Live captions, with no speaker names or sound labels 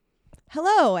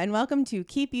Hello and welcome to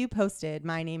Keep You Posted.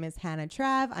 My name is Hannah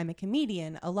Trav. I'm a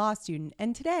comedian, a law student,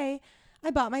 and today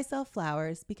I bought myself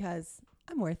flowers because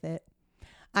I'm worth it.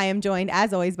 I am joined,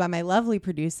 as always, by my lovely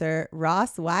producer,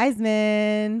 Ross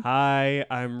Wiseman. Hi,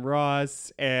 I'm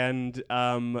Ross, and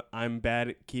I'm bad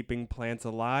at keeping plants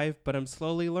alive, but I'm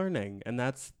slowly learning, and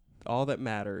that's all that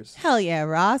matters. Hell yeah,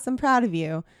 Ross. I'm proud of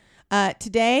you.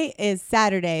 Today is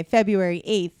Saturday, February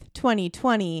 8th,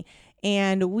 2020.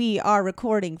 And we are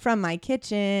recording from my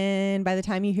kitchen. By the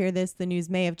time you hear this, the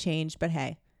news may have changed, but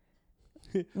hey.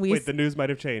 Wait, the news might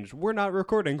have changed. We're not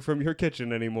recording from your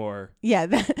kitchen anymore.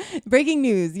 Yeah, breaking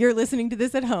news. You're listening to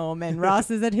this at home, and Ross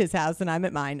is at his house, and I'm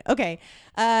at mine. Okay,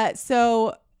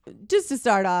 so just to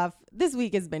start off, this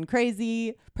week has been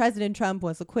crazy. President Trump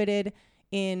was acquitted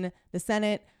in the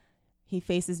Senate. He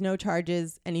faces no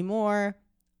charges anymore.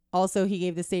 Also, he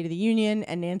gave the State of the Union,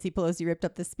 and Nancy Pelosi ripped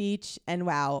up the speech, and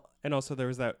wow. And also, there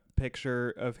was that picture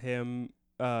of him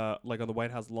like on the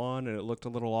White House lawn, and it looked a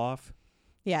little off.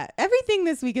 Yeah, everything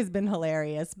this week has been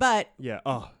hilarious, but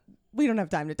we don't have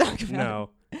time to talk about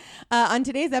it. On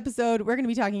today's episode, we're going to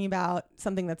be talking about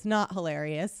something that's not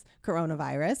hilarious,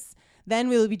 coronavirus. Then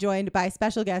we will be joined by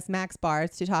special guest Max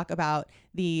Barth to talk about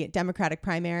the Democratic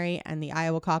primary and the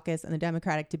Iowa caucus and the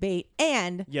Democratic debate.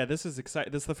 And yeah, this is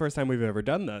exciting. This is the first time we've ever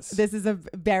done this. This is a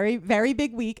very, very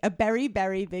big week, a very,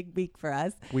 very big week for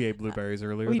us. We ate blueberries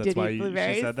earlier. We That's did why eat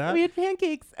blueberries. she said that. We had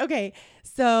pancakes. Okay,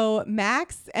 so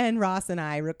Max and Ross and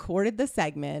I recorded the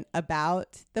segment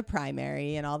about the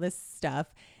primary and all this stuff.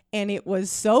 And it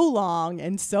was so long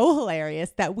and so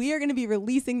hilarious that we are going to be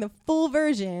releasing the full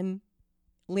version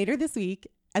later this week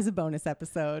as a bonus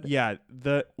episode. Yeah,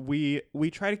 we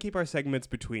try to keep our segments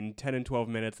between 10 and 12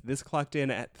 minutes. This clocked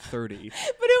in at 30. But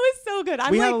it was so good.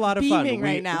 I'm had a lot of fun. Beaming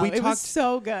right now. It was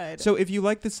so good. So if you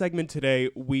like this segment today,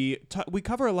 we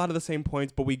cover a lot of the same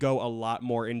points, but we go a lot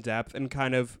more in depth and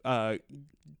kind of take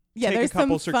there's a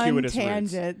couple some fun circuitous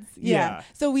tangents. routes. Yeah.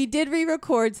 So we did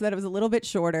re-record so that it was a little bit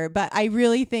shorter, but I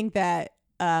really think that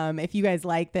if you guys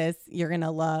like this, you're going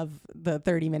to love the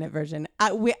 30-minute version.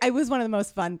 It was one of the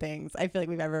most fun things I feel like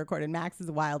we've ever recorded. Max is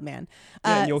a wild man.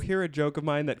 And you'll hear a joke of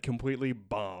mine that completely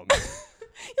bombed.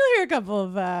 You'll hear a couple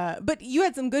of, but you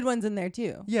had some good ones in there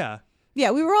too. Yeah. Yeah,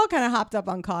 we were all kind of hopped up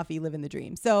on coffee, living the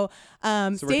dream. So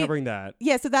we're covering that.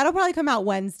 Yeah, so that'll probably come out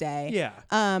Wednesday. Yeah.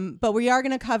 But we are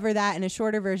going to cover that in a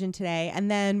shorter version today.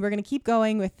 And then we're going to keep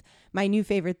going with my new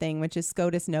favorite thing, which is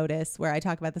SCOTUS Notice, where I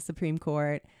talk about the Supreme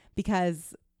Court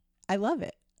because I love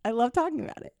it. I love talking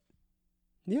about it.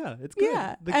 Yeah, it's good.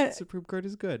 Yeah. The Supreme Court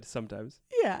is good sometimes.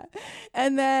 Yeah.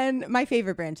 And then my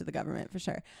favorite branch of the government for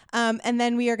sure. And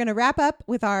then we are going to wrap up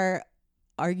with our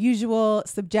usual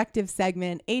subjective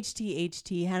segment,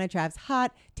 HTHT, Hannah Trav's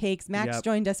Hot Takes. Max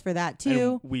joined us for that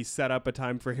too. And we set up a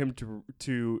time for him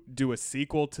to do a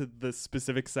sequel to the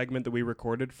specific segment that we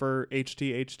recorded for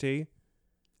HTHT.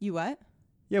 You what?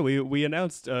 Yeah, we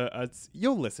announced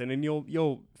you'll listen and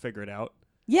you'll figure it out.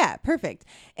 Yeah, perfect.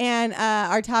 And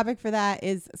our topic for that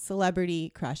is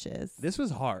celebrity crushes. This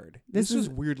was hard. This was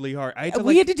weirdly hard.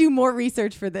 We had to do more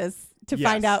research for this to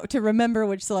find out, to remember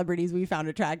which celebrities we found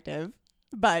attractive.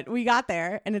 But we got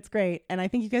there, and it's great. And I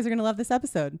think you guys are going to love this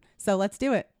episode. So let's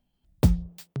do it.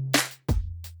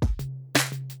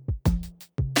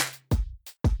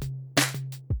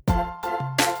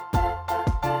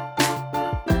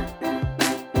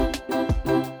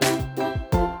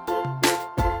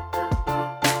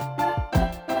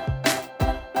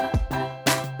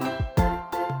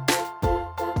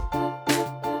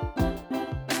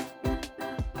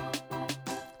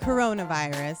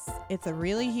 Coronavirus. It's a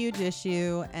really huge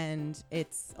issue and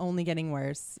it's only getting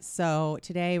worse. So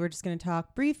today we're just going to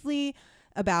talk briefly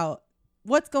about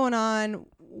what's going on,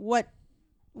 what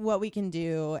we can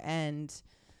do, and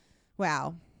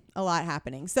wow, a lot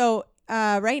happening. So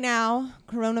right now,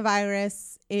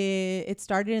 coronavirus, it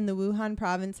started in the Wuhan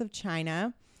province of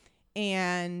China,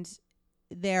 and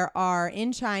there are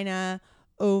in China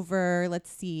over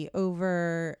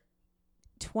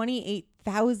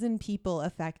 28,000 people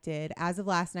affected. As of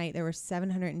last night, there were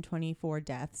 724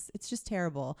 deaths. It's just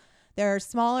terrible. There are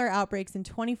smaller outbreaks in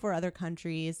 24 other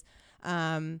countries.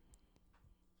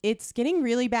 It's getting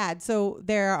really bad. So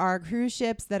there are cruise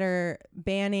ships that are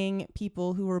banning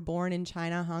people who were born in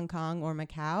China, Hong Kong, or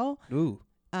Macau. Ooh.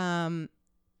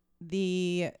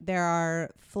 There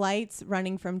are flights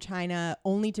running from China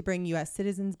only to bring U.S.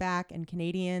 citizens back and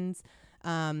Canadians.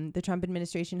 The Trump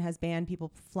administration has banned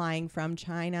people flying from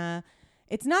China.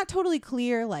 It's not totally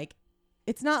clear. Like,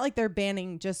 it's not like they're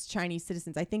banning just Chinese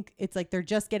citizens. I think it's like they're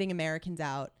just getting Americans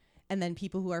out, and then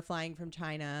people who are flying from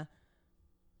China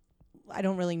I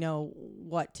don't really know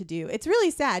what to do. It's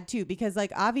really sad too, because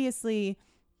like obviously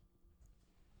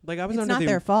like I was it's under not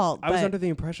their fault. I was under the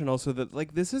impression also that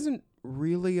like this isn't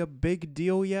really a big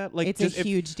deal yet. Like it's a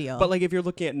huge deal. But like if you're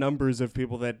looking at numbers of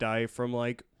people that die from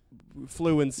like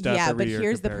flu and stuff. Yeah, every but year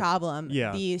here's compared. the problem.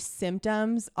 Yeah. The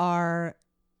symptoms are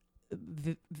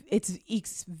it's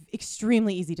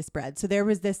extremely easy to spread. So there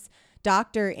was this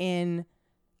doctor in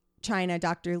China,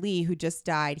 Dr. Li, who just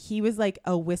died. He was like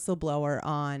a whistleblower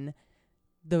on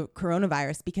the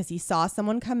coronavirus because he saw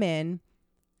someone come in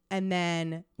and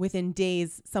then within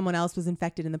days someone else was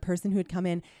infected, and the person who had come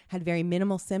in had very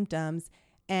minimal symptoms,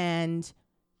 and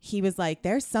he was like,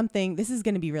 there's something, this is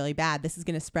going to be really bad. This is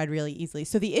going to spread really easily.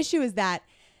 So the issue is that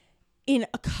in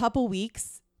a couple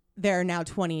weeks, there are now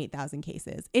 28,000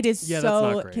 cases. It is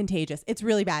so contagious. It's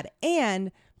really bad.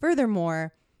 And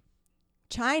furthermore,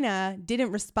 China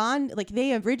didn't respond. Like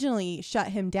they originally shut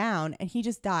him down and he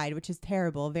just died, which is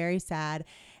terrible, very sad.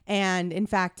 And in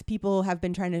fact, people have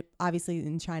been trying to, obviously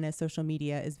in China, social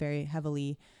media is very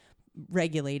heavily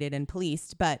regulated and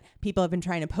policed, but people have been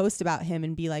trying to post about him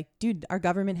and be like, dude, our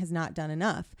government has not done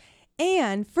enough.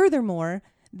 And furthermore,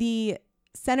 the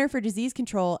Center for Disease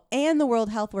Control and the World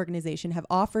Health Organization have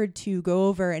offered to go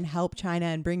over and help China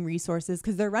and bring resources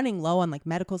because they're running low on like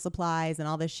medical supplies and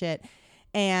all this shit.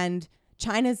 And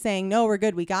China's saying, no, we're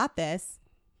good. We got this.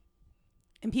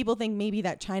 And people think maybe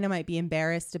that China might be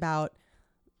embarrassed about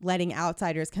letting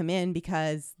outsiders come in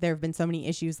because there have been so many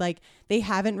issues. Like they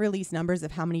haven't released numbers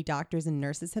of how many doctors and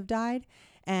nurses have died.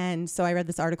 And so I read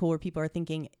this article where people are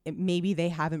thinking maybe they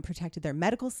haven't protected their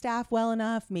medical staff well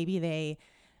enough. Maybe they,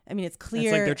 I mean, it's clear.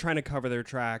 It's like they're trying to cover their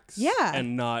tracks. Yeah.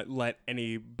 And not let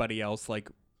anybody else like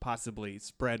possibly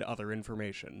spread other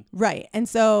information. Right. And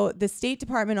so the State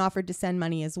Department offered to send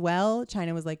money as well.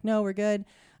 China was like, no, we're good.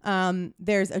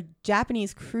 There's a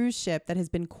Japanese cruise ship that has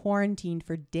been quarantined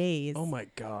for days. Oh my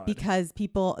God. Because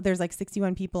there's like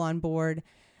 61 people on board.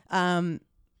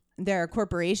 There are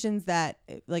corporations that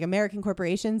like American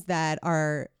corporations that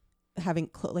are having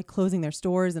closing their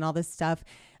stores and all this stuff.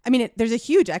 I mean, there's a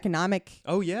huge economic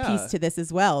piece to this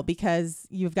as well, because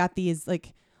you've got these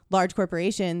like large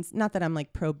corporations, not that I'm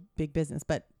like pro big business,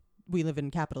 but we live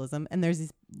in capitalism, and there's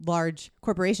these large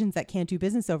corporations that can't do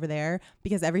business over there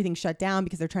because everything's shut down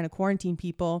because they're trying to quarantine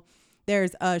people.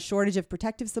 There's a shortage of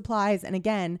protective supplies. And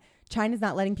again, China's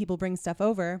not letting people bring stuff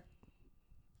over.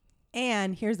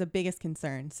 And here's the biggest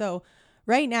concern. So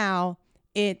right now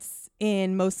it's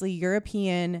in mostly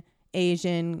European,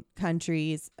 Asian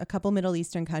countries, a couple Middle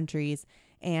Eastern countries,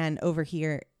 and over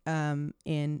here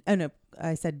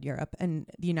I said Europe and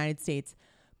the United States.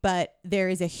 But there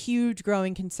is a huge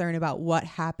growing concern about what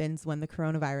happens when the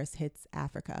coronavirus hits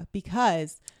Africa,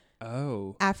 because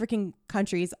African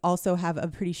countries also have a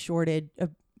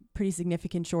pretty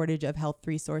significant shortage of health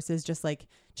resources, just like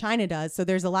China does. So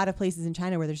there's a lot of places in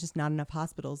China where there's just not enough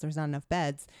hospitals. There's not enough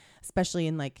beds, especially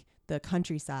in like the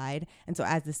countryside. And so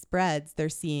as this spreads, they're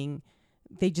seeing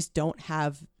they just don't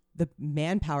have the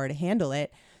manpower to handle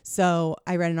it. So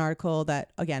I read an article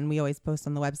that, again, we always post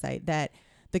on the website, that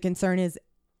the concern is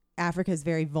Africa is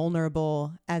very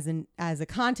vulnerable as a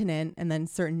continent, and then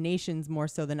certain nations more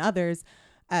so than others,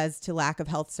 as to lack of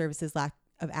health services, lack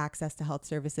of access to health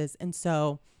services. And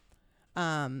so,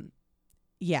 I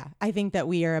think that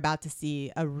we are about to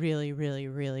see a really, really,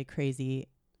 really crazy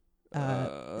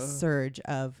surge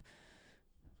of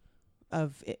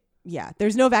it. Yeah,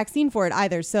 there's no vaccine for it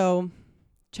either. So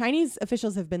Chinese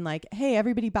officials have been like, hey,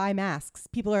 everybody buy masks.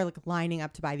 People are like lining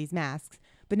up to buy these masks.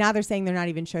 But now they're saying they're not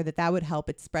even sure that would help.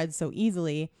 It spreads so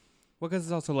easily. Well, because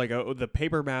it's also like the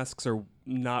paper masks are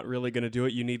not really going to do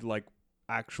it. You need like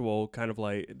actual kind of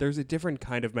like, there's a different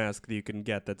kind of mask that you can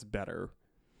get that's better.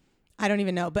 I don't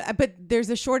even know. But there's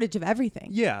a shortage of everything.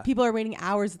 Yeah. People are waiting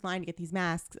hours in line to get these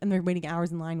masks, and they're waiting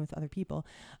hours in line with other people.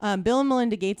 Bill and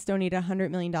Melinda Gates donated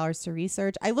 $100 million to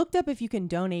research. I looked up if you can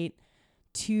donate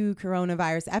to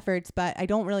coronavirus efforts, but I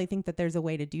don't really think that there's a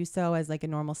way to do so as like a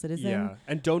normal citizen. Yeah.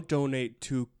 And don't donate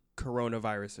to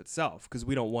coronavirus itself, because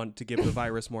we don't want to give the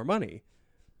virus more money.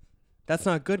 That's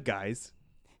not good, guys.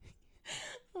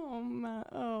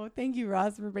 Oh, thank you,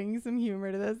 Ross, for bringing some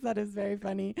humor to this. That is very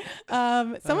funny.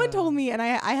 Someone told me, and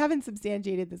I haven't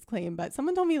substantiated this claim, but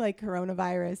someone told me like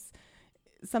coronavirus,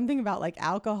 something about like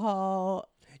alcohol.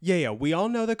 Yeah. We all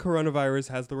know that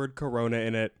coronavirus has the word corona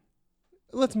in it.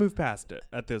 Let's move past it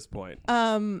at this point.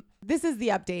 This is the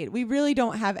update. We really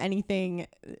don't have anything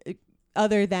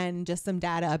other than just some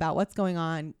data about what's going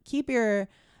on. Keep your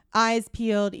eyes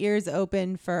peeled, ears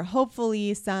open for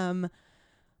hopefully some.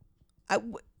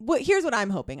 Here's what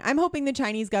I'm hoping. I'm hoping the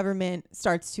Chinese government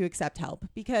starts to accept help,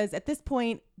 because at this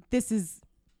point, this is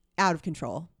out of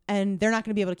control. and they're not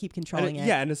going to be able to keep controlling it.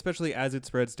 Yeah, and especially as it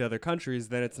spreads to other countries,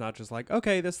 then it's not just like,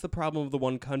 okay, this is the problem of the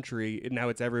one country, and now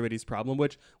it's everybody's problem,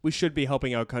 which we should be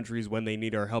helping out countries when they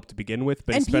need our help to begin with,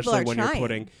 but And people especially are when trying. you're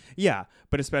putting,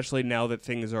 but especially now that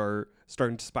things are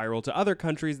starting to spiral to other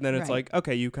countries, and then it's Right. like,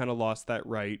 okay, you kind of lost that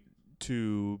right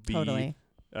to be Totally.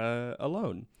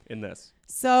 alone in this.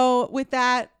 So with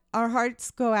that, our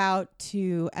hearts go out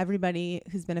to everybody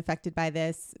who's been affected by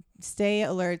this. Stay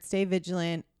alert, stay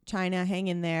vigilant. China, hang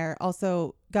in there.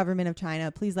 Also, government of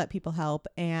China, please let people help.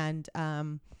 And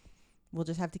we'll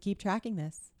just have to keep tracking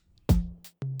this.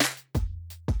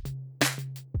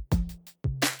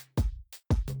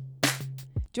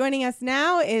 Joining us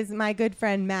now is my good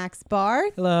friend Max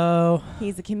Barth. Hello.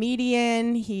 He's a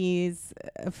comedian. He's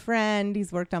a friend.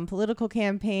 He's worked on political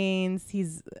campaigns.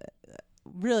 He's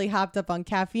really hopped up on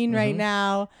caffeine right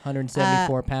now.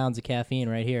 174 pounds of caffeine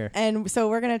right here. And so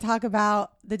we're going to talk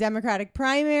about the Democratic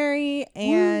primary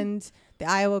and the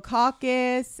Iowa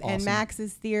caucus and Awesome.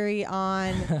 Max's theory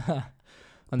on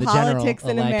On the politics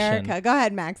general in election. America. Go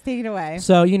ahead, Max. Take it away.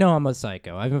 So, I'm a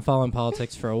psycho. I've been following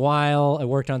politics for a while. I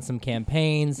worked on some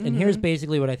campaigns. And here's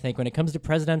basically what I think when it comes to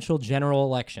presidential general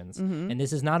elections. And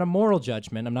this is not a moral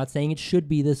judgment. I'm not saying it should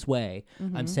be this way.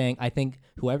 I'm saying I think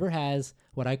whoever has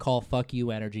what I call fuck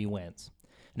you energy wins.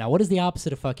 Now, what is the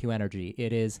opposite of fuck you energy?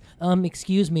 It is,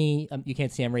 excuse me. You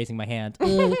can't see I'm raising my hand.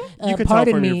 You can tell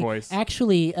pardon from me. your voice.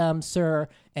 Actually, sir,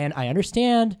 and I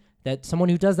understand that someone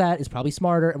who does that is probably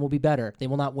smarter and will be better. They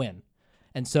will not win.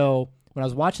 And so when I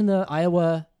was watching the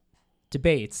Iowa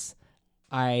debates,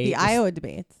 Iowa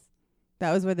debates.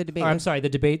 That was where the debate I'm was. sorry,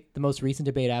 the most recent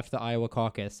debate after the Iowa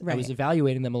caucus. I was Right.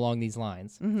 evaluating them along these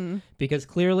lines. Because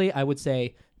clearly I would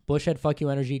say Bush had fuck you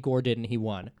energy, Gore didn't, he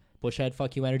won. Bush had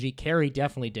fuck you energy, Kerry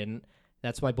definitely didn't.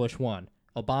 That's why Bush won.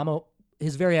 Obama,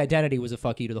 his very identity was a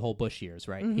fuck you to the whole Bush years,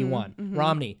 right? He won.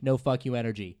 Romney, no fuck you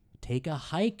energy. Take a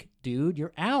hike, dude.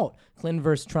 You're out. Clinton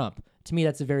versus Trump. To me,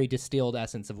 that's a very distilled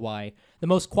essence of why the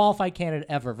most qualified candidate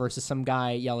ever versus some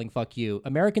guy yelling fuck you.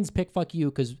 Americans pick fuck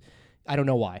you because I don't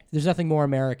know why. There's nothing more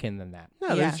American than that. No,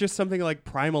 Yeah. there's just something like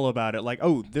primal about it. Like,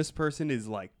 oh, this person is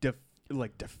like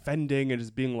defending and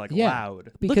just being like loud.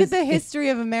 Look at Because the if- history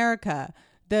of America.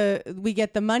 We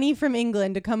get the money from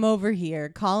England to come over here,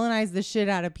 colonize the shit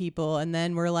out of people, and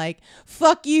then we're like,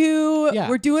 fuck you. Yeah.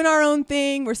 We're doing our own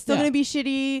thing. We're still Yeah. going to be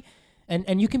shitty.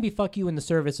 And you can be fuck you in the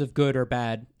service of good or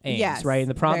bad aims, Yes, right? And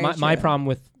the problem, very my true. problem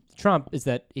with Trump is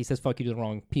that he says fuck you to the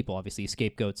wrong people. Obviously, he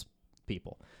scapegoats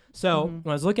people. So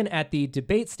when I was looking at the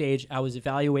debate stage, I was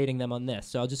evaluating them on this.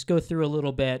 So I'll just go through a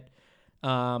little bit.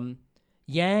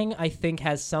 Yang, I think,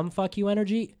 has some fuck you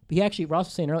energy. But he actually, Ross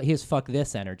was saying earlier, he has fuck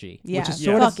this energy. Yeah, Which is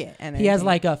Yeah. sort fuck of, it energy. he has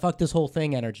like a fuck this whole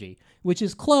thing energy, which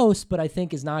is close, but I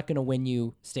think is not going to win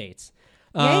you states.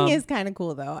 Yang is kind of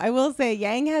cool, though. I will say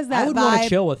Yang has that I would want to vibe.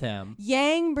 chill with him.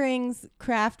 Yang brings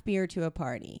craft beer to a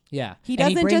party. Yeah. He And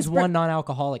doesn't he brings just one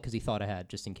non-alcoholic because he thought ahead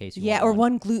just in case you Yeah, want or one.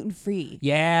 one gluten-free.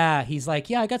 Yeah, he's like,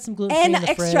 yeah, I got some gluten free And in the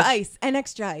extra fridge. ice. And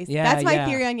extra ice. Yeah, That's my yeah.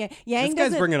 theory on Yang. Yang This guy's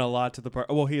doesn't... bringing a lot to the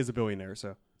party. Well, he is a billionaire,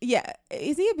 so Yeah.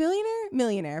 Is he a billionaire?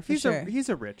 Millionaire, for he's sure. he's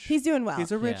a rich. He's doing well.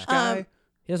 He's a rich Yeah. guy.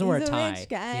 He doesn't wear a He's a tie. rich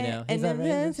guy, You know, and he's a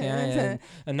then- rich guy, and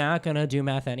I'm not gonna do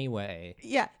math anyway.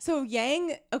 Yeah. So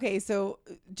Yang, okay, so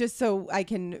just so I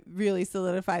can really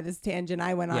solidify this tangent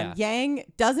I went on. Yeah. Yang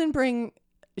doesn't bring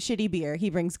shitty beer. He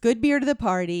brings good beer to the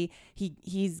party.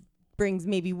 He's brings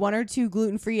maybe one or two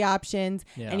gluten-free options,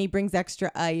 Yeah. and he brings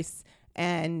extra ice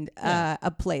and Yeah. a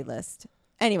playlist.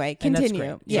 Anyway, And that's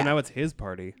continue. great. Yeah. So now it's his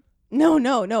party.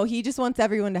 No. He just wants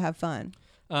everyone to have fun.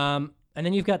 And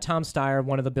then you've got Tom Steyer,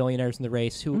 one of the billionaires in the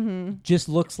race, who Mm-hmm. just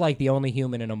looks like the only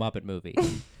human in a Muppet movie.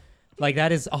 Like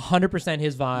that is 100%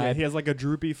 his vibe. Yeah, he has like a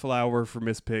droopy flower for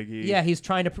Miss Piggy. Yeah, he's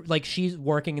trying to like she's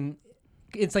working in.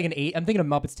 It's like I'm thinking of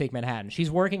Muppets Take Manhattan. She's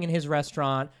working in his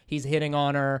restaurant. He's hitting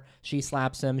on her. She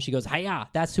slaps him. She goes, "Hiya!"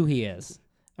 That's who he is.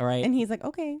 All right. And he's like,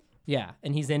 okay. Yeah,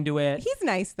 and he's into it. He's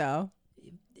nice, though.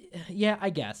 Yeah, I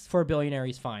guess for a billionaire,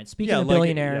 he's fine. Speaking Yeah, of like,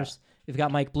 billionaires, we've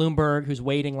got Mike Bloomberg, who's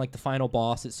waiting like the final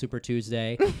boss at Super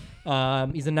Tuesday.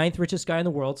 He's the 9th richest guy in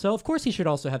the world, so of course he should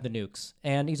also have the nukes.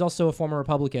 And he's also a former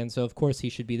Republican, so of course he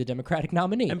should be the Democratic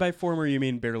nominee. And by former, you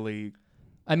mean barely.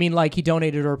 I mean, like he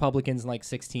donated to Republicans in like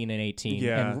 16 and 18,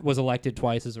 Yeah. and was elected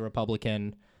twice as a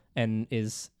Republican, and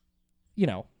is,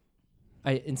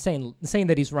 insane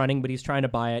that he's running, but he's trying to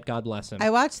buy it. God bless him. I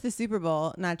watched the Super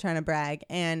Bowl, not trying to brag,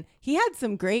 and he had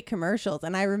some great commercials.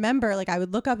 And I remember, like, I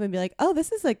would look up and be like, oh,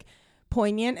 this is like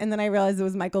poignant. And then I realized it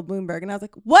was Michael Bloomberg. And I was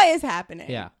like, what is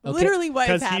happening? Yeah. Okay. Literally, what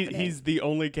is Because happening? he's the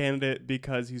only candidate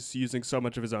because he's using so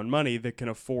much of his own money that can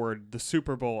afford the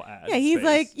Super Bowl ads. yeah, he's space.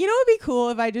 like, you know, it'd be cool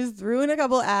if I just threw in a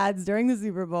couple ads during the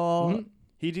Super Bowl. Mhm.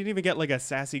 He didn't even get like a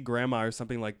sassy grandma or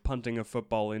something like punting a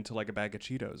football into like a bag of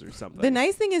Cheetos or something. The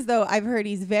nice thing is, though, I've heard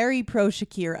he's very pro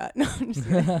Shakira. No, I'm just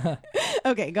kidding.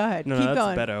 Okay, go ahead. No, Keep that's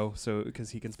going. Beto, so because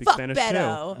he can speak Fuck Spanish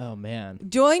Beto. Oh man.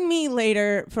 Join me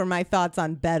later for my thoughts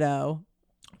on Beto.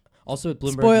 Also at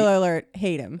Bloomberg. Spoiler alert,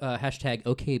 hate him. Hashtag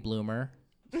OK Bloomer.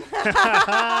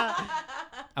 I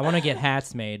want to get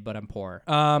hats made, but I'm poor.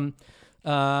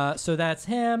 So that's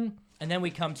him, and then we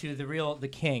come to the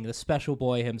king, the special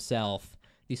boy himself,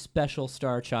 the special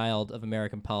star child of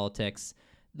American politics.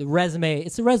 The resume,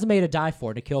 it's a resume to die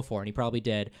for, to kill for, and he probably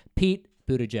did. Pete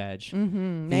Buttigieg,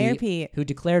 Mayor Pete, who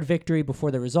declared victory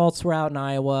before the results were out in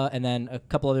Iowa, and then a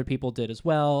couple other people did as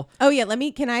well. Oh yeah,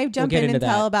 can I jump get in and into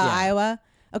tell that, about yeah. Iowa?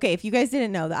 Okay, if you guys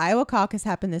didn't know, the Iowa caucus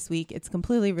happened this week. It's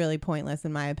completely really pointless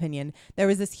in my opinion. There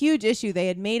was this huge issue. They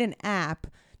had made an app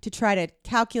to try to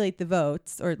calculate the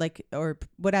votes or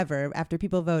whatever after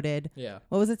people voted. Yeah.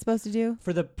 What was it supposed to do?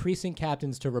 For the precinct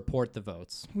captains to report the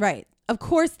votes. Right. Of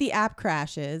course the app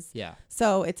crashes. Yeah.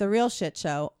 So it's a real shit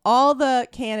show. All the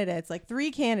candidates, like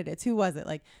 3 candidates, who was it?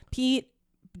 Like Pete,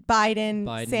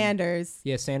 Biden, Sanders.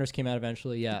 Yeah, Sanders came out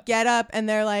eventually, yeah. Get up and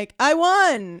they're like, I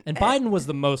won. And Biden was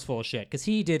the most full of shit because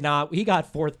he got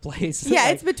 4th place. Yeah,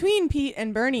 Like, it's between Pete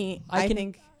and Bernie, I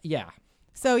think. Yeah.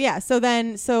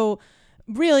 So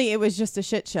really it was just a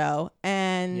shit show.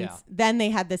 And then they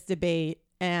had this debate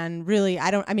and really,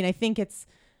 I think it's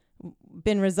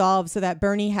been resolved so that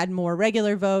Bernie had more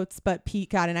regular votes, but Pete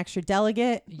got an extra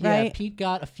delegate, right? Yeah, Pete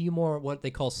got a few more what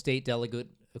they call state delegate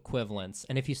equivalents.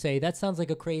 And if you say that sounds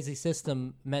like a crazy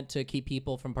system meant to keep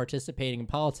people from participating in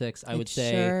politics, I would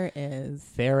say sure is.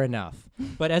 Fair enough.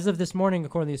 But as of this morning,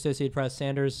 according to the Associated Press,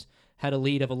 Sanders had a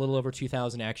lead of a little over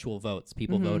 2,000 actual votes,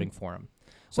 people voting for him.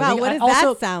 So Wow, what does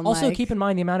that sound like? Also, keep in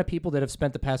mind the amount of people that have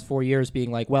spent the past 4 years being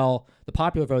like, well, the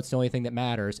popular vote's the only thing that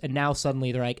matters. And now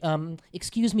suddenly they're like,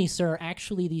 excuse me, sir,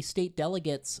 actually the state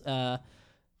delegates, So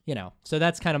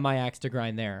that's kind of my axe to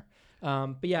grind there.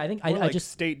 But yeah, I think I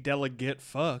just... state delegate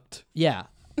fucked. Yeah.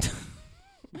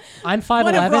 I'm 5'11".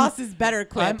 One of Ross's better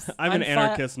clips. I'm an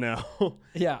anarchist now.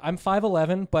 Yeah, I'm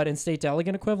 5'11", but in state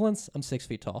delegate equivalents, I'm 6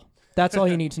 feet tall. That's all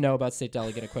you need to know about state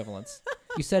delegate equivalents.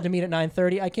 You said to meet at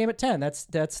 9:30. I came at 10. That's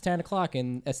 10 o'clock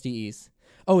in SDEs.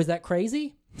 Oh, is that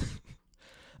crazy?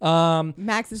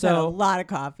 Max has had a lot of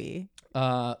coffee.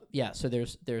 Yeah. So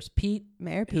there's Pete,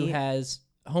 Mayor Pete, who has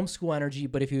homeschool energy,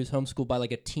 but if he was homeschooled by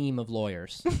like a team of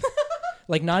lawyers.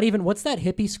 Like not even, what's that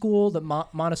hippie school, the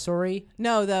Montessori?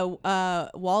 No, the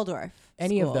Waldorf.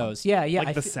 Any school. of those? Yeah.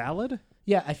 Like the salad?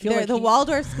 Yeah, I feel like the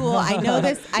Waldorf school. I know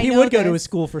this. He would go to a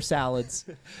school for salads.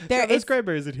 There's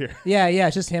cranberries in here. Yeah,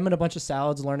 it's just him and a bunch of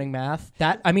salads learning math.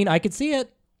 I could see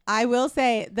it. I will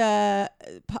say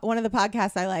one of the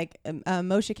podcasts I like,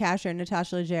 Moshe Kasher and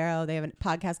Natasha Leggero, they have a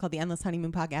podcast called the Endless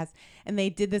Honeymoon Podcast, and they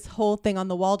did this whole thing on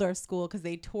the Waldorf school because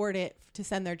they toured it to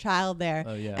send their child there.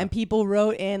 Oh, yeah. And people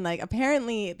wrote in, like,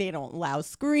 apparently they don't allow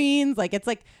screens. Like, it's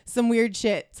like some weird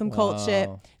shit, some cult shit.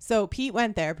 So Pete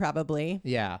went there probably.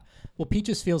 Yeah. Well, Pete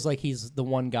just feels like he's the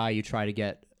one guy you try to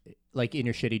get, like in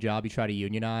your shitty job, you try to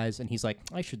unionize, and he's like,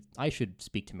 I should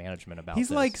speak to management about this.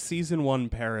 He's like season 1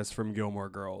 Paris from Gilmore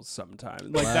Girls sometimes.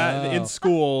 Like that in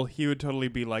school, he would totally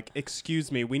be like,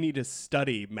 excuse me, we need to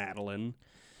study, Madeline.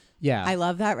 Yeah. I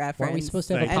love that reference. Weren't we supposed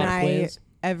to have a and pop quiz?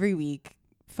 Every week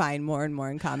find more and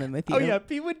more in common with you. Oh yeah,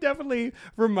 Pete would definitely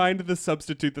remind the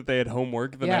substitute that they had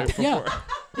homework the night before.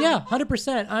 Yeah,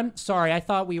 100%. I'm sorry. I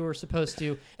thought we were supposed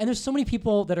to. And there's so many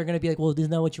people that are going to be like, well,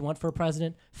 isn't that what you want for a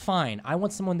president? Fine. I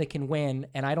want someone that can win,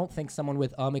 and I don't think someone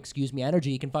with excuse me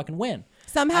energy can fucking win.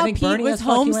 Somehow I think Pete Bernie was has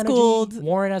fuck you homeschooled. energy,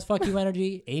 Warren has fuck you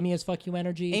energy. Amy has fuck you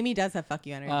energy. Amy does have fuck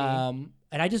you energy.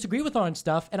 And I disagree with her on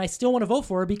stuff, and I still want to vote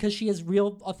for her because she has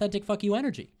real, authentic fuck you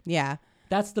energy. Yeah.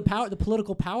 That's the power, the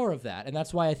political power of that, and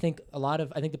that's why I think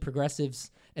the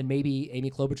progressives and maybe Amy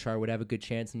Klobuchar would have a good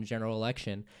chance in the general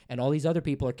election, and all these other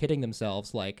people are kidding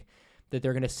themselves like that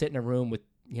they're going to sit in a room with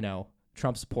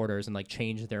Trump supporters and like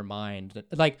change their mind,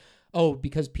 like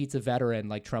because Pete's a veteran,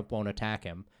 like Trump won't attack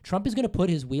him. Trump is going to put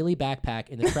his wheelie backpack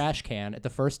in the trash can at the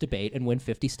first debate and win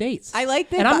 50 states. I like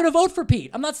that, and I'm going to vote for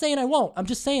Pete. I'm not saying I won't. I'm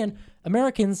just saying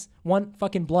Americans want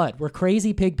fucking blood. We're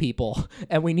crazy pig people,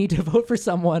 and we need to vote for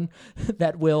someone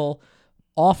that will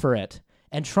offer it.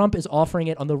 And Trump is offering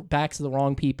it on the backs of the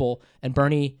wrong people, and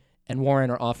Bernie and Warren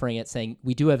are offering it, saying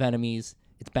we do have enemies.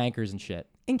 It's bankers and shit.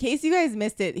 In case you guys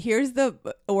missed it, here's the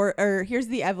here's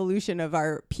the evolution of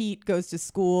our Pete goes to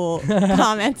school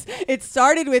comments. It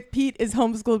started with Pete is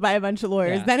homeschooled by a bunch of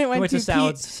lawyers. Yeah. Then it He went to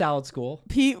salad school.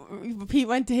 Pete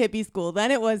went to hippie school.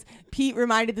 Then it was Pete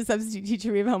reminded the substitute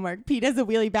teacher we have homework. Pete has a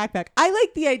wheelie backpack. I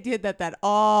like the idea that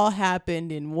all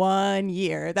happened in 1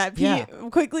 year. That Pete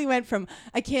quickly went from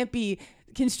I can't be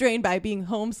constrained by being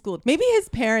homeschooled. Maybe his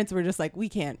parents were just like, we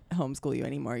can't homeschool you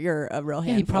anymore. You're a real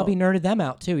handful. Yeah, he probably nerded them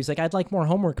out too. He's like, I'd like more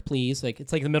homework, please. Like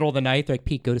it's like the middle of the night. They're like,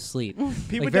 Pete, go to sleep. Pete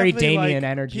like would very definitely, Damien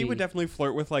energy. He would definitely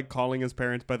flirt with like calling his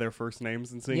parents by their first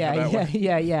names and seeing how that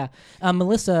yeah, works. yeah.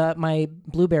 Melissa, my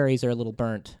blueberries are a little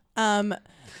burnt.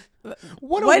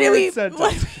 What a Why do weird we-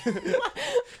 sentence.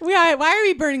 why are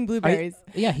we burning blueberries?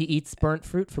 Yeah, he eats burnt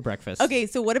fruit for breakfast. Okay,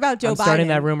 so what about Joe I'm Biden? starting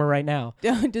that rumor right now.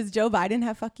 Does Joe Biden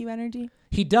have fuck you energy?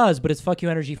 He does, but it's fuck you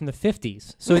energy from the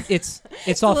 50s. So it's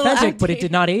a little authentic, but it outdated.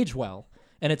 did not age well.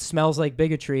 And it smells like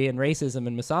bigotry and racism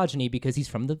and misogyny because he's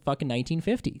from the fucking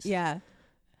 1950s. Yeah.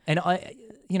 And I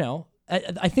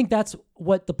think that's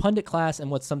what the pundit class and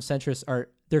what some centrists are.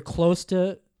 They're close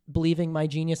to believing my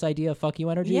genius idea of fuck you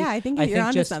energy. Yeah, I think you're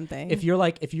onto just something. If you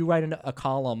write a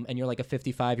column and you're like a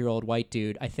 55-year-old white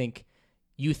dude, I think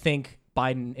you think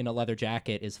Biden in a leather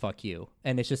jacket is fuck you,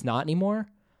 and it's just not anymore.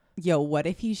 Yo, what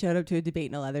if he showed up to a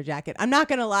debate in a leather jacket? I'm not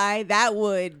gonna lie, that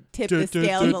would tip the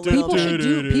scales a little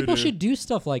bit. People should do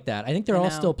stuff like that. I think they're I all know.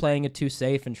 still playing it too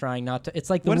safe and trying not to. It's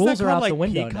like the What is rules that are called? out Like the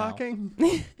window peacocking?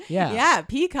 now. Yeah. Yeah,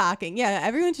 peacocking. Yeah,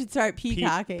 everyone should start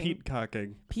peacocking.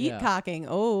 Peacocking. Peacocking.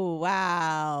 Oh,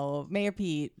 wow. Mayor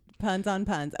Pete. Puns on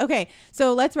puns. Okay,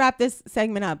 so let's wrap this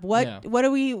segment up. What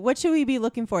should we be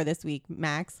looking for this week,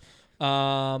 Max?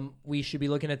 We should be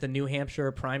looking at the New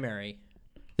Hampshire primary.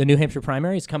 The New Hampshire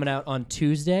primary is coming out on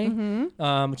Tuesday,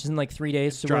 which is in like 3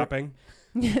 days. So Dropping.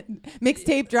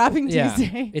 Mixtape dropping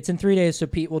Tuesday. It's in 3 days, so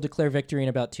Pete will declare victory in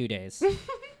about 2 days.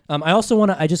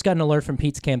 I just got an alert from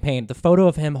Pete's campaign. The photo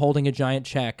of him holding a giant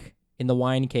check in the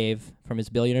wine cave from his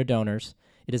billionaire donors.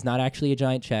 It is not actually a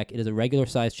giant check. It is a regular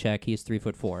sized check. He is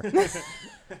 3'4".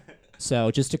 So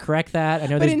just to correct that, I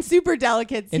know But in super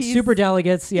delegates, in super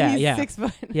delegates, he's 6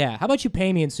 foot. Yeah. How about you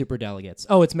pay me in super delegates?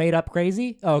 Oh, it's made up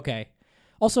crazy? Oh, okay.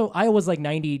 Also, Iowa's like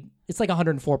 90, it's like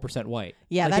 104% white.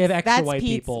 Yeah, like they have extra that's white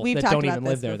Pete's. people We've that talked don't about even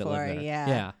this live there before, that live there.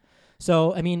 yeah.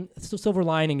 So, I mean, the silver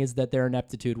lining is that their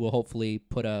ineptitude will hopefully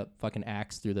put a fucking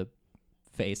axe through the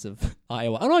face of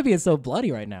Iowa. I don't want to be so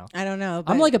bloody right now. I don't know.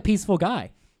 I'm but like a peaceful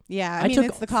guy. yeah, I mean, took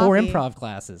it's the 4 coffee. improv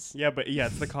classes. Yeah,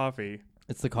 it's the coffee.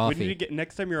 It's the We coffee. need to get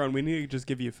next time you're on. We need to just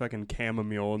give you a fucking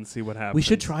chamomile and see what happens. We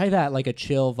should try that, like a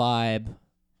chill vibe,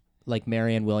 like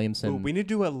Marianne Williamson. Ooh, we need to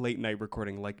do a late night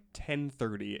recording, like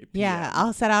 10:30 p.m. Yeah,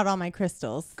 I'll set out all my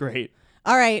crystals. Great.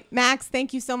 All right, Max,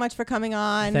 thank you so much for coming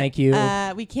on. Thank you.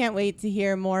 We can't wait to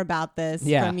hear more about this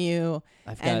Yeah. from you.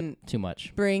 I've got and too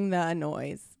much. bring the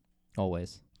noise.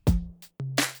 Always.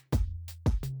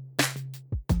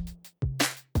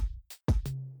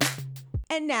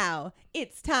 And now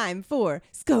it's time for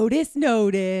SCOTUS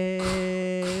Notice.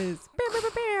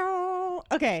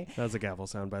 Okay. That was a gavel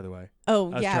sound, by the way.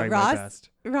 Oh I was yeah, trying my best.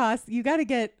 Ross, we gotta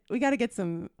get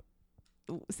some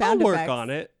I'll sound work effects. on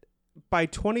it. By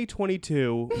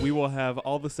 2022, we will have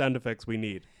all the sound effects we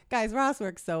need. Guys, Ross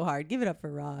works so hard. Give it up for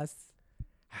Ross.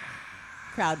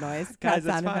 Crowd noise. Guys, crowd it's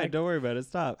sound fine. effect. Don't worry about it.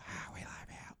 Stop.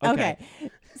 Okay.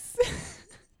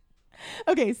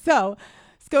 Okay, so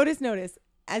SCOTUS Notice.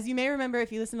 As you may remember,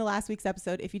 if you listened to last week's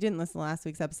episode, if you didn't listen to last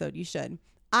week's episode, you should.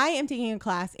 I am taking a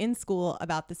class in school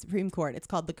about the Supreme Court. It's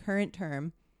called The Current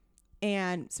Term.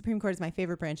 And Supreme Court is my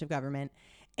favorite branch of government.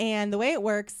 And the way it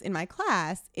works in my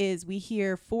class is we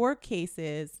hear 4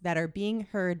 cases that are being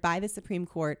heard by the Supreme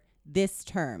Court this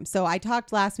term. So I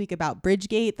talked last week about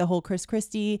Bridgegate, the whole Chris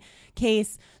Christie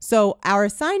case. So our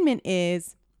assignment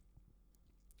is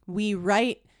we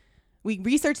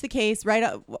research the case,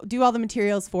 do all the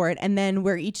materials for it, and then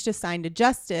we're each assigned a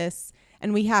justice,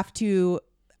 and we have to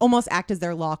almost act as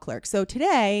their law clerk. So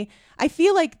today, I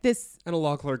feel like this... And a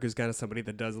law clerk is kind of somebody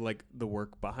that does like the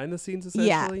work behind the scenes, essentially.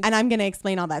 Yeah, and I'm going to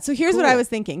explain all that. So here's what Cool. I was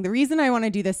thinking. The reason I want to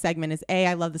do this segment is A,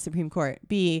 I love the Supreme Court.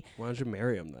 B, Why don't you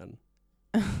marry him then?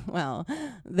 well,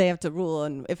 they have to rule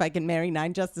and if I can marry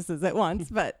 9 justices at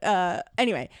once. But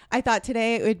anyway, I thought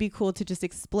today it would be cool to just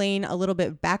explain a little bit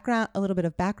of background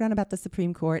about the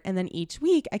Supreme Court. And then each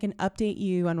week I can update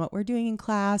you on what we're doing in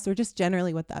class or just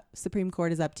generally what the Supreme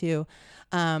Court is up to.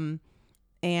 And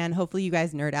hopefully you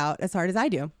guys nerd out as hard as I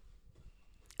do.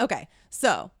 Okay,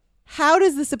 so how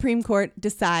does the Supreme Court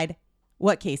decide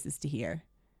what cases to hear?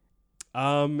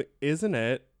 Isn't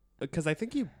it? Because I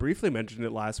think you briefly mentioned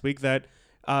it last week that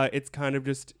it's kind of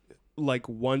just like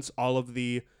once all of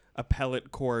the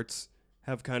appellate courts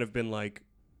have kind of been like,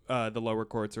 the lower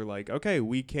courts are like, okay,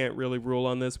 we can't really rule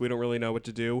on this. We don't really know what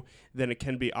to do. Then it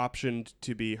can be optioned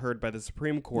to be heard by the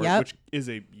Supreme Court, which is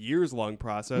a years-long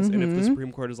process. And if the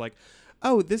Supreme Court is like,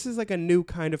 oh, this is like a new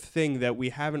kind of thing that we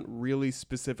haven't really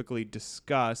specifically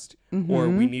discussed or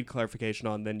we need clarification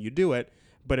on, then you do it.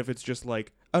 But if it's just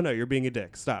like, oh, no, you're being a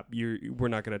dick. Stop. We're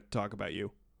not going to talk about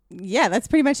you. Yeah, that's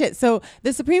pretty much it. So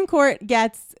the Supreme Court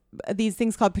gets these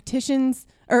things called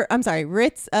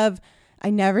writs of, I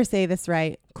never say this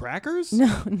right. Crackers?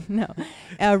 No.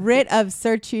 A writ of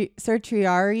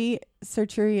certiorari.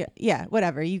 Yeah,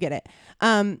 whatever. You get it.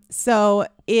 So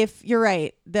if you're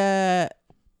right, the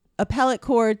appellate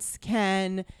courts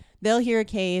they'll hear a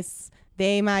case.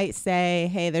 They might say,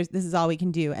 hey, this is all we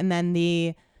can do. And then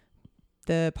the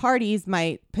parties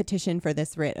might petition for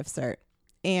this writ of cert.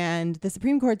 And the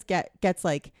Supreme Court gets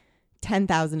like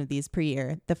 10,000 of these per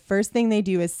year. The first thing they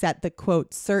do is set the,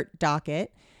 quote, cert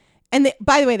docket. And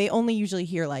by the way, they only usually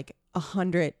hear like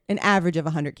an average of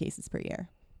 100 cases per year.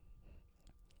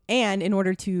 And in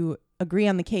order to agree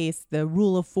on the case, the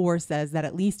rule of 4 says that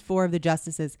at least 4 of the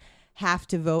justices have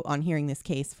to vote on hearing this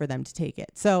case for them to take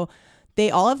it. So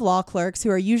they all have law clerks who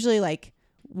are usually like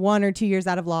 1 or 2 years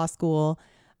out of law school.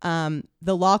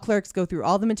 The law clerks go through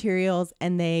all the materials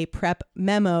and they prep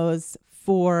memos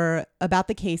about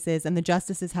the cases, and the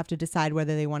justices have to decide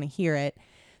whether they want to hear it.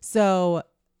 So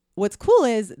what's cool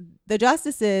is the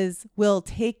justices will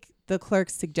take the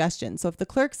clerk's suggestions. So if the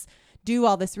clerks do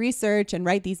all this research and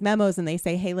write these memos and they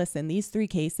say, hey, listen, these 3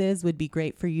 cases would be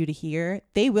great for you to hear,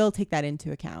 they will take that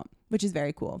into account, which is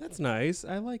very cool. That's nice.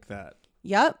 I like that.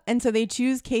 Yep. And so they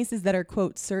choose cases that are,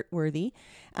 quote, cert-worthy.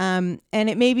 And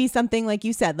it may be something like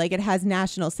you said, like it has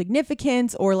national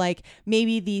significance, or like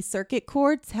maybe the circuit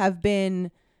courts have been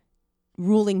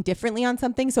ruling differently on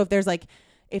something. So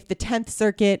if the 10th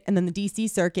Circuit and then the DC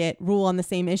Circuit rule on the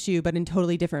same issue, but in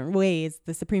totally different ways,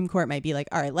 the Supreme Court might be like,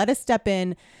 all right, let us step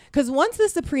in. Because once the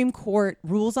Supreme Court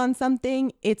rules on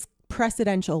something, it's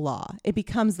precedential law. It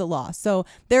becomes the law. So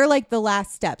they're like the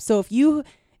last step. So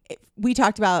we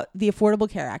talked about the Affordable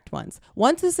Care Act once.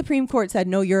 Once the Supreme Court said,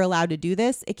 no, you're allowed to do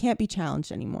this, it can't be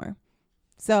challenged anymore.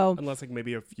 So unless like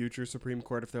maybe a future Supreme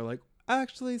Court, if they're like,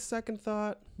 actually, second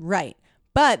thought. Right.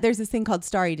 But there's this thing called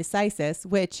stare decisis,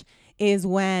 which is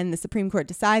when the Supreme Court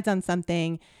decides on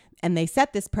something and they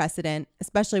set this precedent,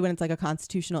 especially when it's like a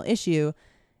constitutional issue.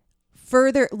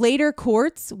 Later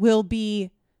courts will be,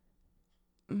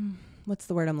 what's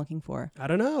the word I'm looking for? I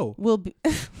don't know. Will be,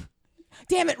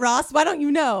 damn it, Ross, why don't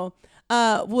you know?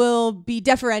 Will be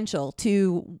deferential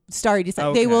to stare decisis.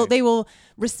 Okay. They will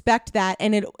respect that,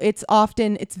 and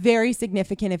it's very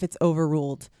significant if it's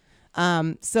overruled.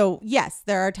 So yes,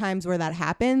 there are times where that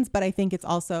happens, but I think it's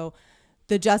also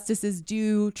the justices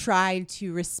do try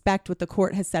to respect what the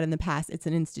court has said in the past. It's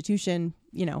an institution,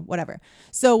 whatever.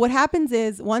 So what happens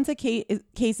is once a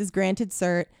case is granted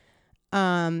cert,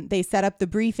 they set up the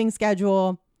briefing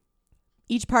schedule.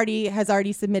 Each party has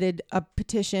already submitted a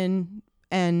petition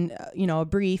and, a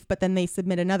brief, but then they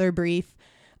submit another brief.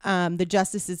 The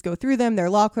justices go through them. Their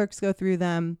law clerks go through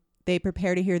them. They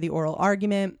prepare to hear the oral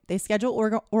argument. They schedule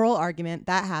oral argument.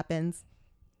 That happens.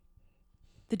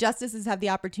 The justices have the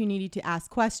opportunity to ask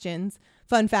questions.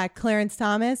 Fun fact, Clarence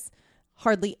Thomas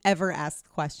hardly ever asks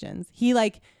questions.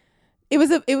 It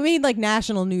made like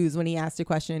national news when he asked a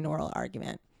question in oral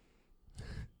argument.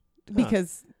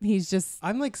 Because he's just...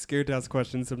 I'm like scared to ask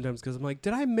questions sometimes because I'm like,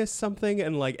 did I miss something?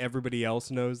 And like everybody else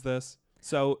knows this.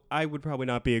 So I would probably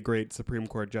not be a great Supreme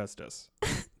Court justice.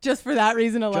 Just for that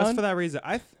reason alone? Just for that reason.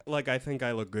 I think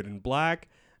I look good in black.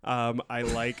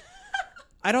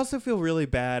 I'd also feel really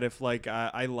bad if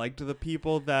I liked the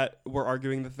people that were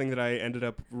arguing the thing that I ended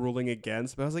up ruling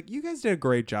against. But I was like, you guys did a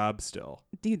great job still.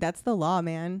 Dude, that's the law,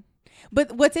 man.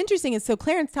 But what's interesting is, so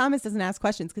Clarence Thomas doesn't ask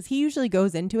questions because he usually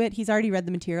goes into it. He's already read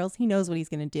the materials. He knows what he's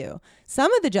going to do.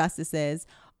 Some of the justices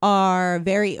are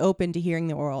very open to hearing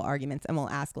the oral arguments and will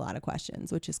ask a lot of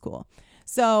questions, which is cool.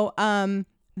 So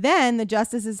then the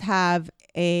justices have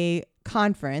a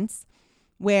conference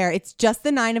where it's just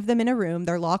the 9 of them in a room.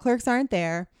 Their law clerks aren't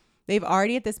there. They've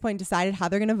already at this point decided how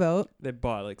they're going to vote. They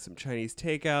bought like some Chinese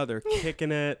takeout. They're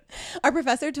kicking it. Our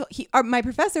professor, my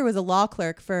professor was a law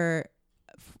clerk for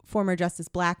former Justice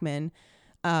Blackmun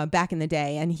back in the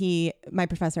day. And my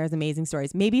professor has amazing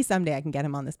stories. Maybe someday I can get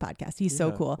him on this podcast. He's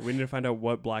so cool. We need to find out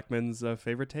what Blackmun's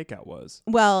favorite takeout was.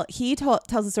 Well, he tells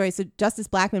a story. So Justice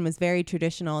Blackmun was very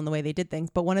traditional in the way they did things.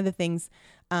 But one of the things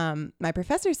my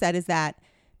professor said is that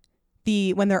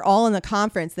when they're all in the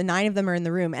conference, the 9 of them are in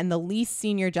the room, and the least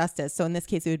senior justice, so in this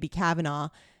case it would be Kavanaugh,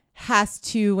 has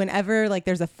to, whenever like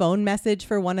there's a phone message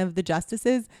for one of the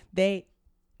justices,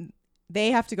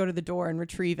 they have to go to the door and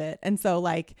retrieve it. And so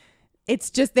like, it's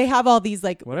just, they have all these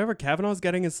like, whatever. Kavanaugh's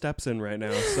getting his steps in right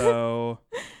now. So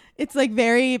it's like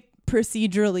very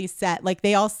procedurally set. Like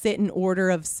they all sit in order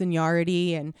of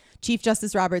seniority, and Chief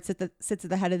Justice Roberts sits at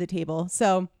the head of the table.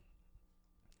 So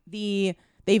they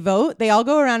vote. They all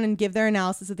go around and give their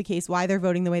analysis of the case, why they're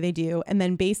voting the way they do. And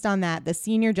then based on that, the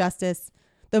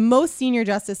most senior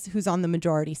justice who's on the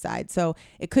majority side. So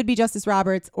it could be Justice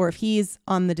Roberts, or if he's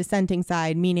on the dissenting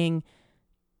side, meaning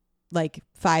like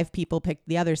 5 people picked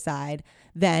the other side,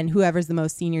 then whoever's the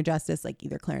most senior justice, like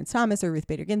either Clarence Thomas or Ruth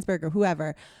Bader Ginsburg or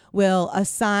whoever, will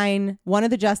assign one of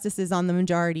the justices on the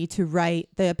majority to write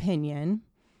the opinion.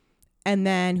 And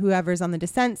then whoever's on the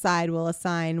dissent side will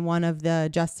assign one of the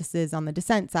justices on the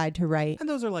dissent side to write. And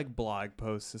those are like blog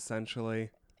posts, essentially.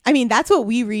 I mean, that's what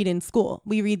we read in school.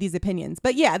 We read these opinions.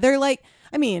 But yeah, they're like,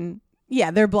 I mean,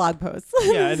 yeah, they're blog posts.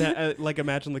 Yeah, and like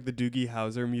imagine like the Doogie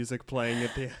Howser music playing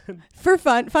at the end. For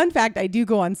fun fact, I do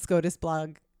go on SCOTUS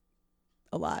blog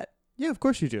a lot. Yeah, of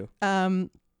course you do. I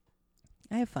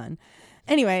have fun.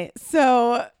 Anyway,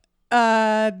 so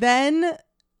then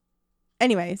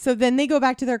they go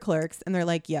back to their clerks and they're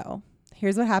like, yo,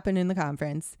 here's what happened in the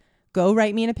conference. Go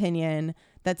write me an opinion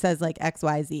that says like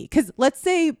XYZ. Because let's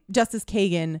say Justice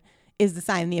Kagan is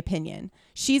assigning the opinion.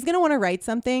 She's going to want to write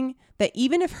something that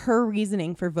even if her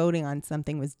reasoning for voting on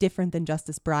something was different than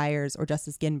Justice Breyer's or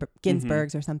Justice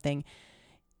Ginsburg's or something,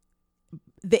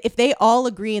 if they all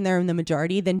agree and they're in the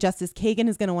majority, then Justice Kagan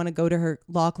is going to want to go to her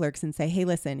law clerks and say, hey,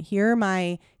 listen, here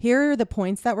are the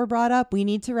points that were brought up. We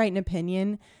need to write an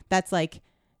opinion that's like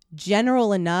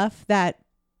general enough that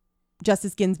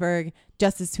Justice Ginsburg,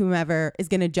 Justice whomever is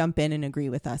going to jump in and agree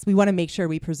with us. We want to make sure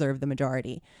we preserve the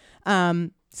majority.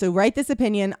 So write this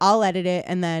opinion, I'll edit it,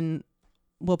 and then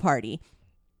we'll party.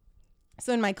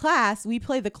 So in my class, we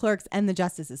play the clerks and the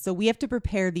justices. So we have to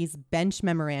prepare these bench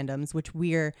memorandums, which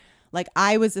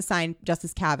I was assigned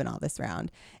Justice Kavanaugh this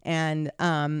round. And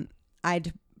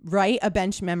I'd write a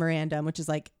bench memorandum, which is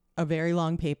like a very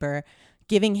long paper,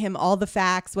 giving him all the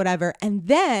facts, whatever. And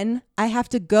then I have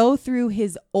to go through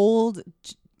his old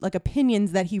like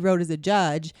opinions that he wrote as a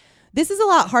judge. This is a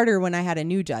lot harder when I had a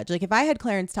new judge. Like if I had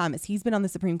Clarence Thomas, he's been on the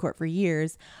Supreme Court for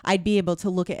years, I'd be able to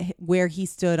look at where he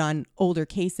stood on older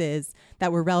cases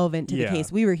that were relevant to the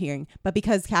case we were hearing. But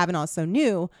because Kavanaugh is so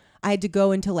new, I had to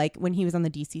go into like when he was on the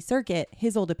DC circuit,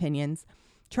 his old opinions,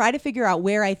 try to figure out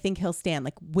where I think he'll stand,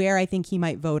 like where I think he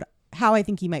might vote, how I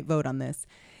think he might vote on this,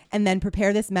 and then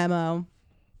prepare this memo.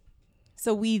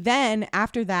 So we then,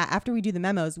 after we do the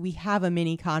memos, we have a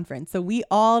mini conference. So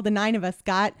the 9 of us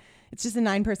it's just a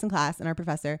 9-person class, and our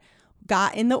professor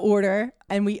got in the order,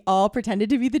 and we all pretended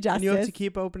to be the justice. And you have to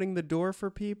keep opening the door for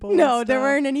people? No, there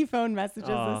weren't any phone messages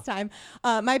this time.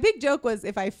 My big joke was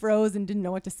if I froze and didn't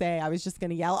know what to say, I was just going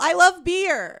to yell, I love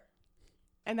beer.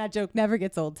 And that joke never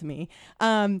gets old to me.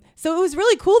 So it was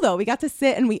really cool, though. We got to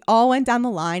sit, and we all went down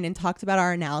the line and talked about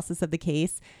our analysis of the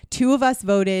case. 2 of us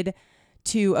voted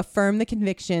to affirm the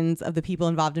convictions of the people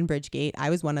involved in Bridgegate.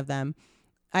 I was one of them.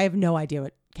 I have no idea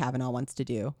what Kavanaugh wants to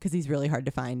do because he's really hard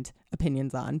to find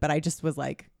opinions on, but I just was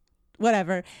like,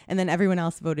 whatever. And then everyone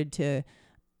else voted to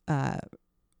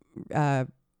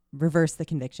reverse the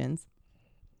convictions.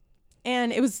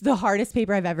 And it was the hardest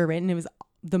paper I've ever written. It was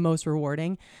the most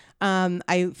rewarding.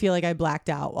 I feel like I blacked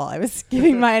out while I was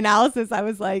giving my analysis. I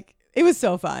was like, it was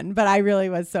so fun, but I really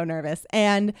was so nervous.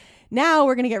 And now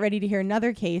we're going to get ready to hear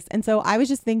another case. And so I was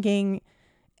just thinking,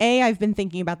 A, I've been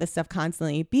thinking about this stuff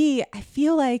constantly. B, I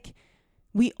feel like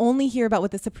we only hear about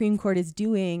what the Supreme Court is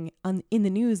doing in the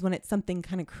news when it's something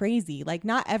kind of crazy. Like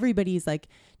not everybody's like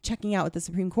checking out what the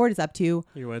Supreme Court is up to.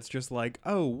 It's just like,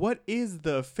 oh, what is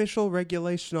the official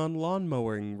regulation on lawn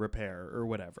mowing repair or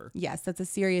whatever? Yes, that's a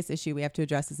serious issue we have to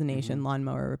address as a nation,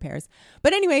 lawnmower repairs.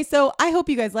 But anyway, so I hope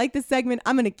you guys like this segment.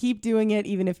 I'm going to keep doing it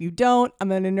even if you don't. I'm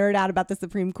going to nerd out about the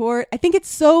Supreme Court. I think it's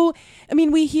so,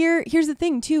 here's the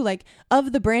thing too, like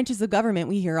of the branches of government,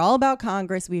 we hear all about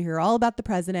Congress, we hear all about the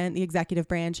president, the executive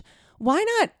branch. Why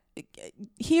not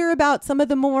hear about some of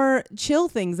the more chill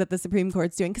things that the Supreme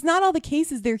Court's doing? Because not all the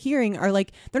cases they're hearing are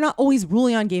like, they're not always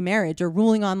ruling on gay marriage or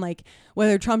ruling on like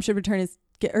whether Trump should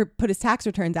put his tax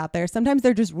returns out there. Sometimes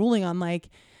they're just ruling on like,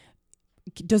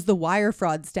 does the wire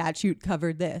fraud statute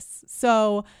cover this?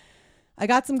 So I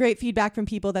got some great feedback from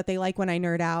people that they like when I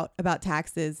nerd out about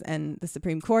taxes and the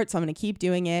Supreme Court. So I'm going to keep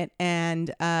doing it.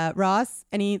 And Ross,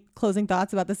 any closing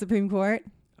thoughts about the Supreme Court?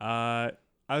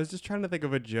 I was just trying to think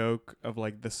of a joke of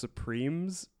like the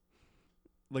Supremes,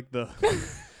 like the.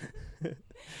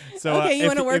 So okay, you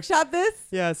want to workshop this?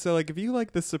 Yeah, so like if you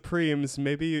like the Supremes,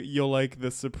 maybe you'll like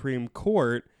the Supreme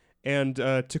Court, And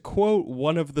to quote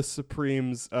one of the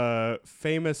Supremes'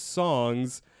 famous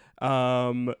songs,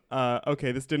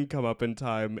 okay, this didn't come up in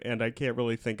time, and I can't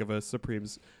really think of a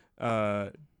Supremes.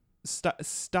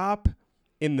 Stop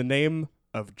in the name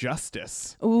of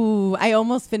justice. Ooh, I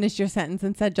almost finished your sentence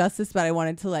and said justice, but I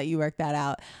wanted to let you work that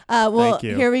out. Well, Thank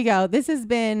you. Here we go. This has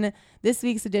been this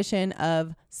week's edition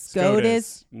of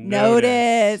SCOTUS SCOTUS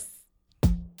Notice.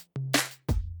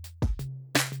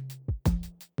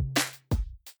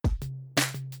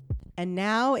 And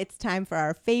now it's time for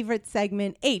our favorite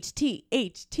segment,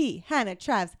 HT, Hannah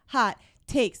Trav's Hot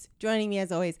Takes. Joining me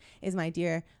as always is my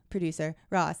dear producer,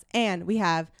 Ross. And we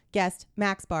have guest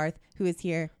Max Barth, who is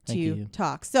here to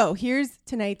talk. So here's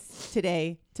tonight,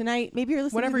 maybe you're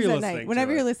listening Whenever to this you're at night. listening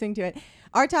Whenever to you're it. listening to it.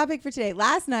 Our topic for today.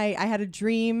 Last night, I had a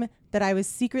dream that I was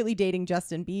secretly dating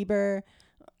Justin Bieber.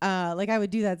 Like I would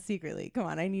do that secretly. Come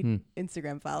on, I need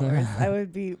Instagram followers. I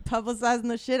would be publicizing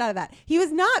the shit out of that. He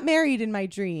was not married in my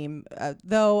dream,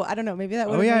 though. I don't know. Maybe that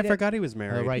would. Oh yeah, I forgot he was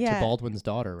married. Right, Yeah. to Baldwin's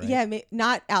daughter, right? Yeah,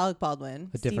 not Alec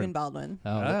Baldwin. A Stephen different- Baldwin.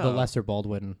 Oh, the lesser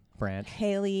Baldwin branch.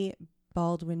 Haley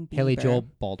Baldwin Bieber. Haley Joel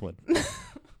Baldwin.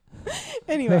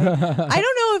 Anyway, I don't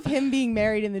know if him being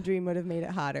married in the dream would have made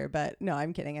it hotter, but no,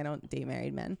 I'm kidding. I don't date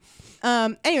married men.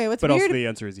 Anyway, what's But weird? also the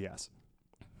answer is yes.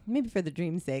 Maybe for the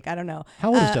dream's sake. I don't know. How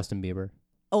old is Justin Bieber?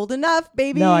 Old enough,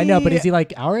 baby. No, I know, but is he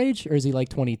like our age or is he like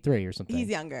 23 or something? He's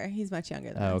younger. He's much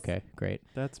younger than Oh, us. okay, great.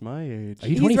 That's my age. Are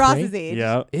you He's 23? Ross's age.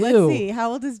 Yeah. Let's Ew. see.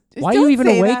 How old is? Why are you even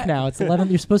awake that. now? It's 11.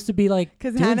 You're supposed to be like.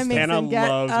 Because doing Hannah stuff. makes Hannah him get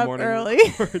loves up morning early.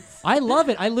 reports. I love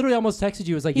it. I literally almost texted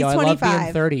you. I was like, He's yo, I love being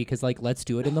 25. 30 because like let's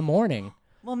do it in the morning.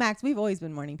 Well, Max, we've always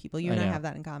been morning people. You and I know. have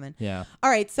that in common. Yeah. All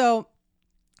right, so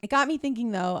it got me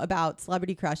thinking though about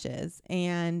celebrity crushes,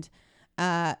 and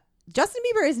Justin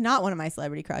Bieber is not one of my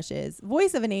celebrity crushes.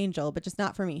 Voice of an angel, but just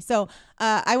not for me. So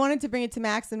I wanted to bring it to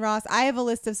Max and Ross. I have a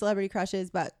list of celebrity crushes,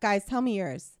 but guys, tell me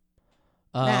yours.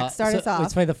 Max, start us off.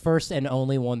 It's funny. The first and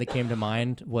only one that came to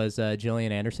mind was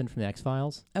Gillian Anderson from the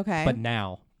X-Files. Okay. But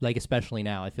now, like especially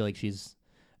now, I feel like she's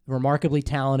a remarkably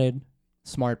talented,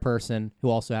 smart person who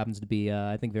also happens to be,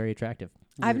 I think, very attractive.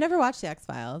 I've never watched the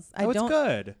X-Files. I Oh, don't. it's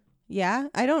good. Yeah,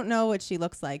 I don't know what she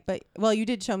looks like, but well, you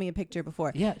did show me a picture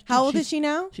before. Yeah. How old is she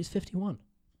now? She's 51.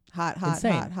 Hot.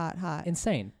 Insane. Hot.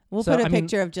 Insane. We'll So, put a I mean,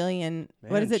 picture of Jillian.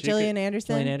 What Man, is it, she Gillian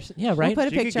Anderson? Gillian Anderson. Yeah, We'll right. put a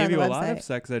She could picture give on the you a lot website. of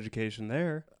sex education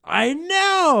there. I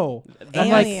know.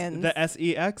 Aliens. The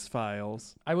SEX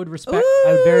files. I would respect.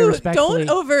 I would very Ooh, respectfully.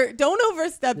 don't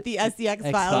overstep the SEX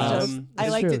X-Files. files. Joke. I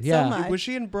It's liked true, it yeah. so much. Was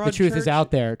she in Broadchurch? The truth is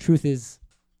out there. Truth is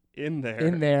In there.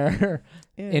 in there.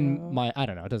 Ew. in my. I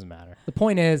don't know. It doesn't matter. The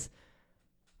point is,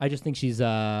 I just think she's.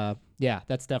 Yeah,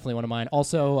 that's definitely one of mine.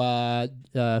 Also,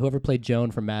 whoever played Joan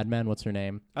from Mad Men. What's her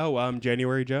name? Oh,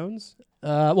 January Jones?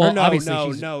 Well, Or no, obviously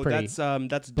no, she's no. pretty.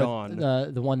 That's But, Dawn.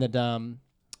 the one that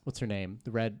what's her name?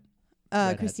 The redhead.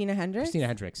 Christina Hendricks. Christina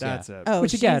Hendricks. That's yeah. it. Oh,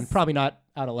 Which again, she's- probably not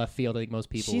out of left field. I think most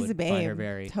people she's would a babe. find her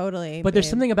very. Totally. But there's babe.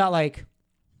 something about like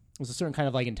there's a certain kind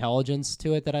of like intelligence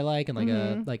to it that I like, and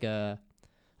like a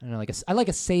I don't know, I like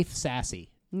a safe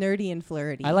sassy. nerdy and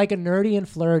flirty. I like a nerdy and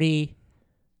flirty.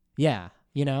 Yeah,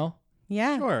 you know,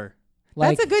 Yeah. Sure.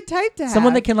 like That's a good type to have.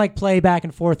 someone that can like play back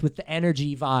and forth with the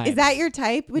energy vibe. Is that your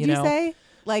type? Would You you know? say?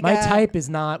 Like My type is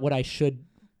not what I should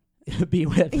be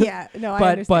with. Yeah. No, I but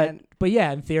understand. but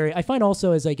yeah, in theory, I find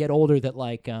also as I get older that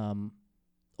like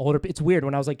older. It's weird.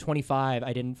 When I was like 25,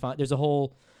 I didn't find there's a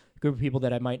whole group of people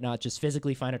that I might not just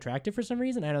physically find attractive for some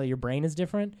reason. I know your brain is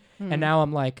different, Hmm. and now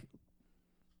I'm like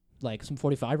some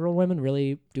 45-year-old women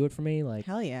really do it for me. Like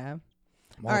Hell yeah.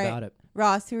 I'm all All right. about it.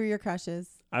 Ross, who are your crushes?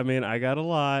 I mean, I got a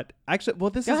lot. Actually, well,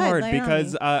 this Go is ahead, hard lay it on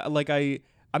because me.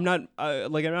 I'm not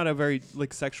I'm not a very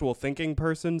like sexual thinking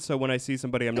person. So when I see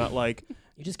somebody, I'm not like,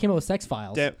 You just came up with sex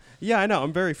files. damn. Yeah, I know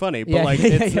I'm very funny, but Yeah, like yeah,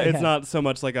 it's yeah, it's yeah. not so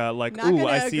much like a like Not ooh gonna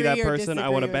I see that agree or person I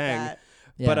want to disagree with bang. that.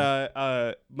 Yeah.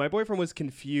 But my boyfriend was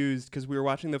confused because we were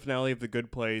watching the finale of The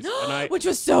Good Place, Which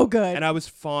was so good. and I was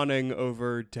fawning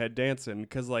over Ted Danson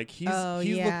because like he's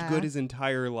yeah. looked good his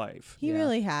entire life. He Yeah.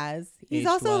 really has. He's Aged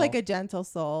also well. like a gentle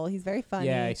soul. He's very funny.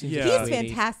 Yeah, he seems Yeah. He's like a sweetie.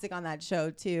 fantastic on that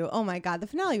show too. Oh my god, the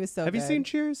finale was so Have good. you seen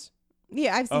Cheers?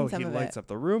 Yeah, I've seen Oh, some he of lights it. up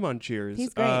the room on Cheers.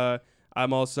 He's great.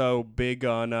 I'm also big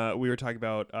on. We were talking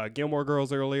about Gilmore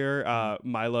Girls earlier.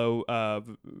 Milo.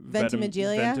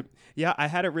 Ventimiglia? Yeah, I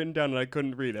had it written down and I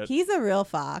couldn't read it. He's a real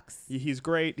fox. He's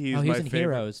great. He's Oh, he my was in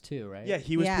favorite. Heroes too, right? Yeah,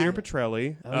 he was Yeah. Peter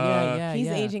Petrelli. Oh yeah. He's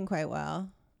yeah. aging quite well.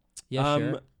 Yeah,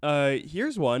 sure.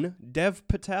 Here's one. Dev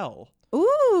Patel.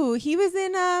 Ooh, he was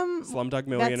in Slumdog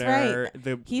Millionaire.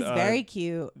 He's very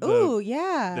cute. the- Ooh,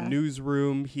 yeah. The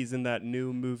Newsroom. He's in that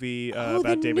new movie oh,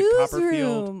 about the David Copperfield.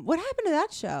 Newsroom. What happened to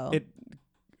that show? It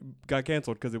got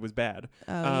canceled because it was bad.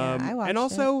 Oh, yeah, I watched and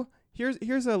also,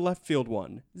 here's a left field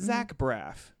one. Zach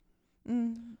Braff.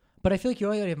 But I feel like you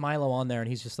already have Milo on there, and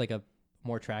he's just like a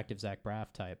more attractive Zach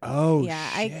Braff type. Oh, yeah,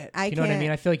 shit. I You know what I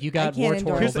mean? I feel like you got can't War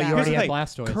endorse Turtle, but that. you already Here's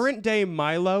have the Blastoise. Current day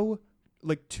Milo,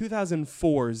 like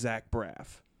 2004 Zach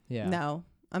Braff. Yeah. No,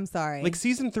 I'm sorry. Like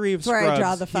season 3 of That's where I Scrubs,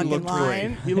 draw the he fucking looked line.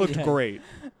 great. He looked Yeah. great.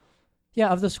 Yeah,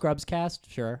 of the Scrubs cast,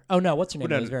 sure. Oh no, what's her name?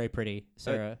 No, It was no. very pretty.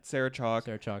 Sarah Sarah Chalk.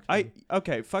 Chalk.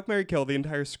 Okay, fuck, marry, kill the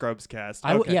entire Scrubs cast.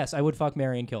 Yes, I would fuck,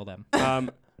 marry, and kill them.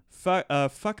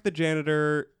 Fuck the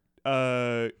janitor.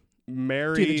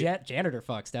 Marry. Dude, the janitor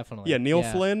fucks, definitely. Yeah, Neil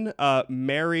Flynn.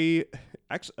 Marry.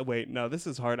 Actually, wait, no, this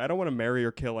is hard. I don't want to marry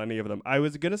or kill any of them. I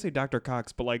was gonna say Dr.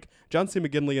 Cox, but like John C.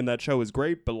 McGinley in that show is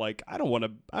great, but like I don't want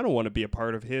to be a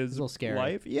part of his It's a little scary.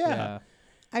 life. Yeah.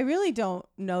 I really don't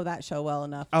know that show well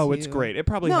enough. Oh, to... it's great. It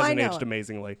probably No, I hasn't know. aged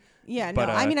amazingly. Yeah, But,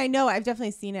 no. I mean, I know. I've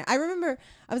definitely seen it. I remember.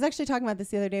 I was actually talking about this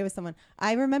the other day with someone.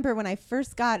 I remember when I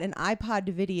first got an iPod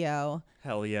video,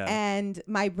 Hell yeah. and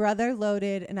my brother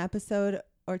loaded an episode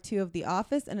or two of The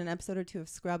Office and an episode or two of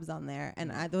Scrubs on there,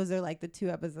 and those are like the two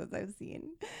episodes I've seen.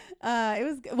 It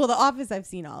was The Office I've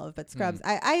seen all of, but Scrubs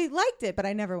I liked it, but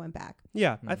I never went back.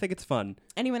 Yeah, I think it's fun.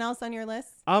 Anyone else on your list?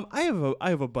 I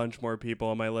have a bunch more people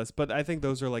on my list, but I think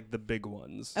those are like the big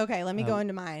ones. Okay, let me go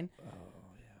into mine.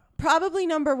 Probably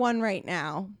number one right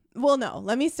now. Well, no,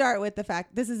 let me start with the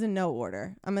fact this is in no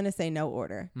order. I'm going to say no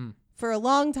order. For a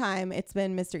long time, it's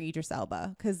been Mr. Idris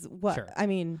Elba. Because what? Sure. I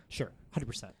mean, Sure,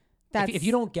 100%. that's If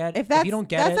you don't get, if that's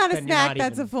not a then snack. you're not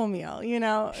That's even, a full meal. You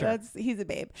know, Sure. he's a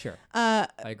babe. Sure, I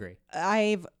agree.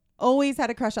 I've always had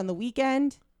a crush on The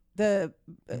Weeknd.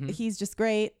 He's just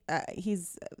great.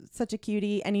 He's such a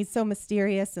cutie, and he's so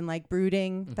mysterious and like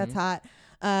brooding. That's hot.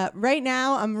 Right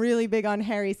now, I'm really big on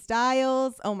Harry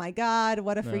Styles. Oh my God,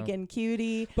 what a freaking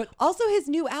cutie! But also, his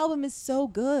new album is so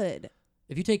good.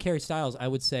 If you take Harry Styles, I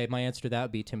would say my answer to that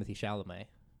would be Timothée Chalamet.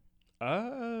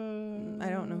 I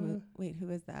don't know. Who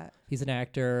is that? He's an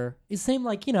actor. He's the same,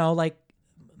 like, you know, like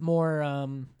more.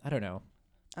 I don't know.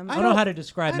 I I don't know how to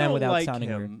describe I men don't without like sounding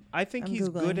him. weird. I think I'm he's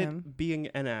Googling good him. at being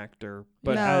an actor,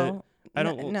 but no, I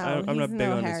don't. No, I'm not he's big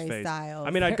no on Harry his face. Styles.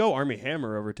 I mean, I'd go Armie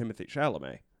Hammer over Timothée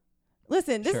Chalamet.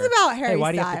 Listen, this Sure. is about Harry Hey,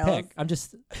 why Styles. do you have to pick? I'm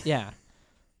just, yeah.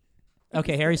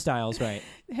 Okay, Harry Styles, right?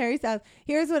 Harry Styles.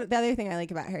 Here's what the other thing I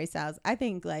like about Harry Styles. I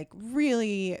think like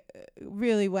really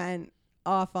went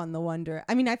off on the Wonder.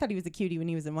 I mean, I thought he was a cutie when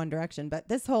he was in One Direction, but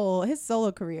his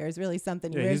solo career is really something.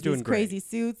 He Yeah, wears he's doing these great. crazy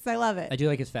suits. I love it. I do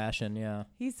like his fashion, yeah.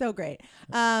 He's so great.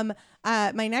 My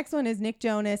next one is Nick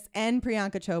Jonas and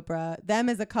Priyanka Chopra. Them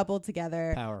as a couple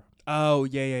together. Power. Oh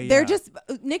yeah. They're just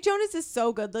Nick Jonas is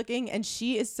so good looking and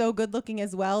she is so good looking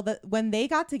as well that when they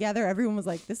got together, everyone was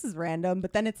like, "This is random."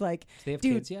 But then it's like, Do they have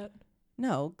dude, kids yet?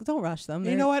 no, don't rush them.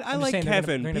 You know what? I I'm just like saying they're gonna-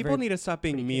 Kevin. they're gonna People very need to stop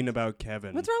being pretty mean kids. about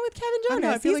Kevin. What's wrong with Kevin I don't know,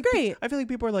 I Jonas? feel He's like great. I feel like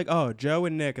people are like, "Oh, Joe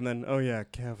and Nick," and then, "Oh yeah,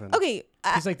 Kevin." Okay,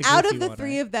 He's like the out goofy of the one,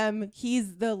 three right? of them,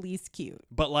 he's the least cute.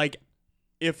 But like,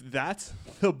 if that's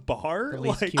the bar, The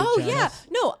least like cute. Oh Jonas. yeah,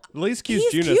 no, the least cute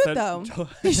he's Jonas. cute though.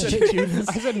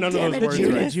 I said none of Damn those it, words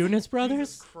Jonas. right. Jonas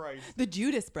Brothers? Christ. The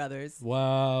Judas Brothers.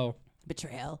 Wow.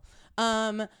 Betrayal.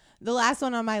 The last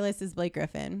one on my list is Blake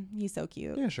Griffin. He's so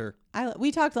cute. Yeah, sure.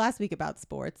 We talked last week about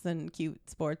sports and cute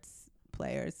sports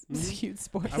players. Cute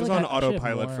sports. I was like on I should have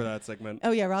autopilot more. for that segment.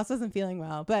 Oh yeah, Ross wasn't feeling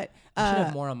well, but I should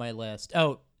have more on my list.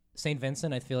 Oh, St.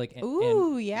 Vincent, I feel like.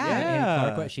 ooh yeah. Yeah.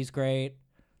 Annie Clark, she's great.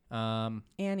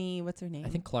 Annie, what's her name? I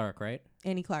think Clark, right?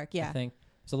 Annie Clark. I Yeah. think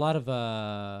there's a lot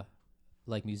of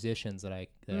like musicians that I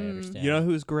understand. You know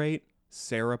who's great?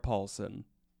 Sarah Paulson.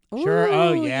 Sure.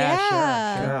 Oh, Ooh,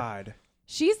 yeah, sure. God.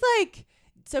 She's like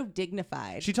so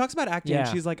dignified. She talks about acting and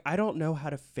Yeah. she's like, I don't know how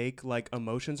to fake like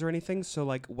emotions or anything. So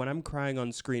like when I'm crying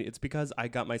on screen, it's because I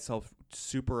got myself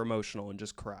super emotional and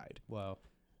just cried. Whoa.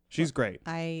 She's great.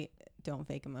 I don't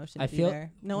fake emotions I feel-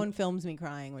 either. No one films me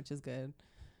crying, which is good.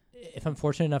 If I'm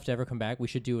fortunate enough to ever come back, we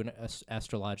should do an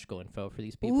astrological info for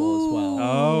these people as well.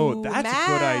 Oh, that's a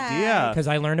good Max. idea. Because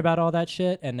I learned about all that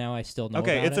shit, and now I still know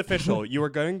Okay, about it's it. official. You are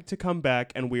going to come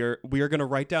back, and we are going to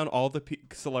write down all the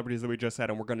celebrities that we just said,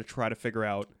 and we're going to try to figure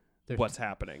out There's- what's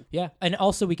happening. Yeah, and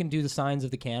also we can do the signs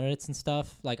of the candidates and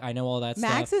stuff. Like, I know all that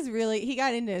Max stuff. is really, he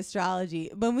got into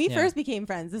astrology. When we Yeah. first became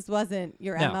friends, this wasn't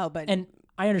your No, MO, but and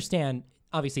I understand.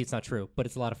 Obviously, it's not true, but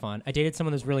it's a lot of fun. I dated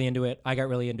someone who's really into it. I got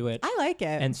really into it, I like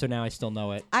it. and so now I still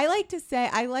know it. I like to say,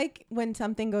 I like when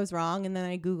something goes wrong and then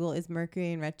I Google, is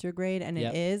Mercury in retrograde? And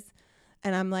Yep. it is.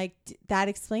 And I'm like, that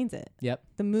explains it. Yep.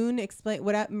 The moon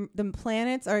the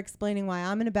planets are explaining why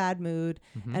I'm in a bad mood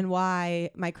and why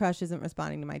my crush isn't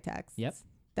responding to my texts. Yep.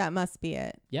 That must be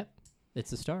it. Yep.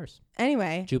 It's the stars.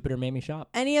 Anyway, Jupiter made me shop.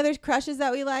 any other crushes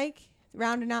that we like?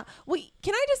 rounding out. Wait,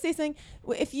 can I just say something?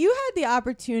 If you had the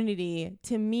opportunity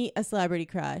to meet a celebrity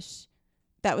crush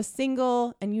that was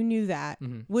single and you knew that,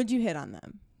 would you hit on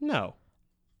them? No.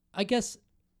 I guess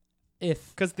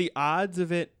because the odds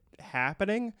of it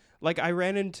happening, like I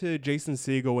ran into Jason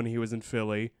Segel when he was in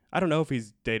Philly. I don't know if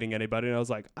he's dating anybody, and I was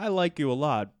like, I like you a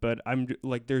lot, but I'm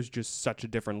like, there's just such a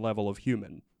different level of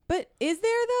human. But is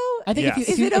there though? I think Yes.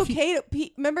 Is it okay to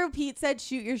remember Pete said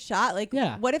shoot your shot? Like,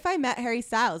 Yeah. what if I met Harry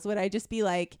Styles? Would I just be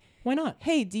like, why not?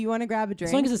 hey, do you want to grab a drink?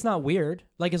 As long as it's not weird.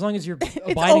 Like as long as you're it's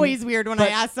abiding. always weird when I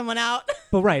but- ask someone out.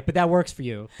 But that works for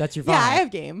you. That's your vibe. Yeah, I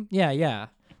have game. Yeah.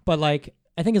 But like,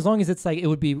 I think as long as it's like, it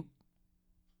would be,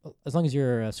 as long as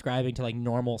you're ascribing to like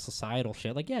normal societal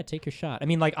shit, like, yeah, take your shot. I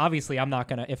mean, like, obviously I'm not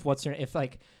gonna, if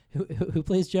like, who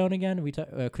plays Joan again?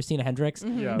 Christina Hendricks?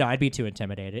 Yeah. No, I'd be too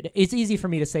intimidated. It's easy for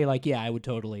me to say like, yeah, I would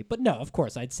totally, but no, of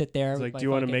course I'd sit there. It's like, do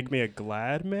you want to make me a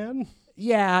glad man?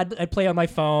 Yeah, I'd play on my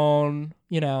phone,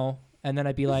 and then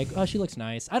I'd be like, oh, she looks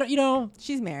nice. I don't,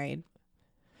 She's married.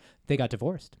 They got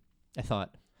divorced. I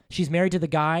thought. She's married to the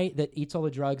guy that eats all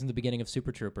the drugs in the beginning of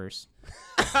Super Troopers.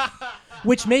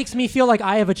 Which makes me feel like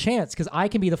I have a chance because I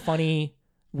can be the funny,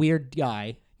 weird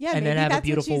guy Yeah, and then maybe have a that's what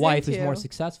beautiful she's wife who's into. more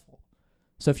successful.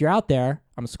 So if you're out there,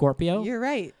 I'm a Scorpio You're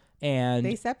right. and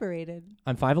They separated.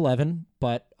 I'm 5'11",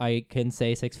 but I can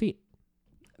say 6 feet.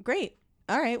 Great.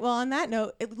 All right. Well, on that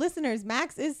note, listeners,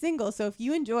 Max is single. So if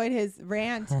you enjoyed his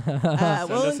rant, we'll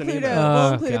us an include, a, email. we'll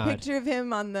Oh, include a God. picture of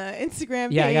him on the Instagram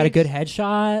Yeah, I page. got a good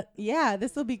headshot. Yeah,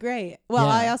 this will be great. Well,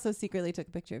 Yeah. I also secretly took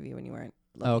a picture of you when you weren't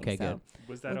looking. Okay, so good.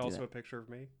 Was that We'll do also that. a picture of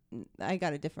me? I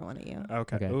got a different one of you.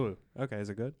 Okay. Okay. Ooh. Okay. Is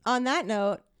it good? On that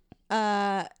note,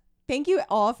 thank you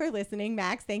all for listening.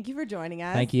 Max, thank you for joining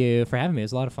us. Thank you for having me. It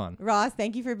was a lot of fun. Ross,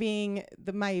 thank you for being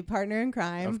my partner in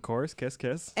crime. Of course. Kiss,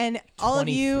 kiss. And all of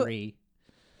you. 23.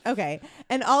 Okay.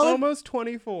 And all of Almost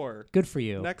 24. Good for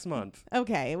you. Next month.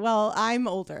 Okay, well, I'm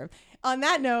older. On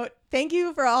that note, thank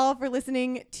you for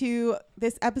listening to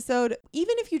this episode.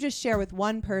 Even if you just share with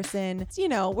one person,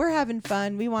 we're having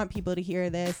fun. We want people to hear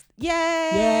this. Yay!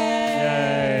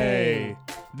 Yay!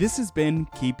 This has been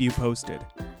Keep You Posted,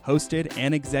 hosted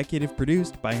and executive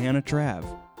produced by Hannah Trav.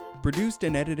 Produced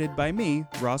and edited by me,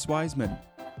 Ross Wiseman.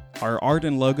 Our art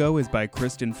and logo is by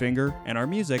Kristen Finger, and our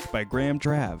music by Graham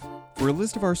Trav. For a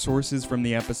list of our sources from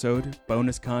the episode,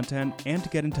 bonus content, and to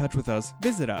get in touch with us,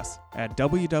 visit us at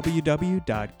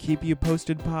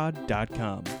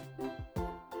www.keepyoupostedpod.com.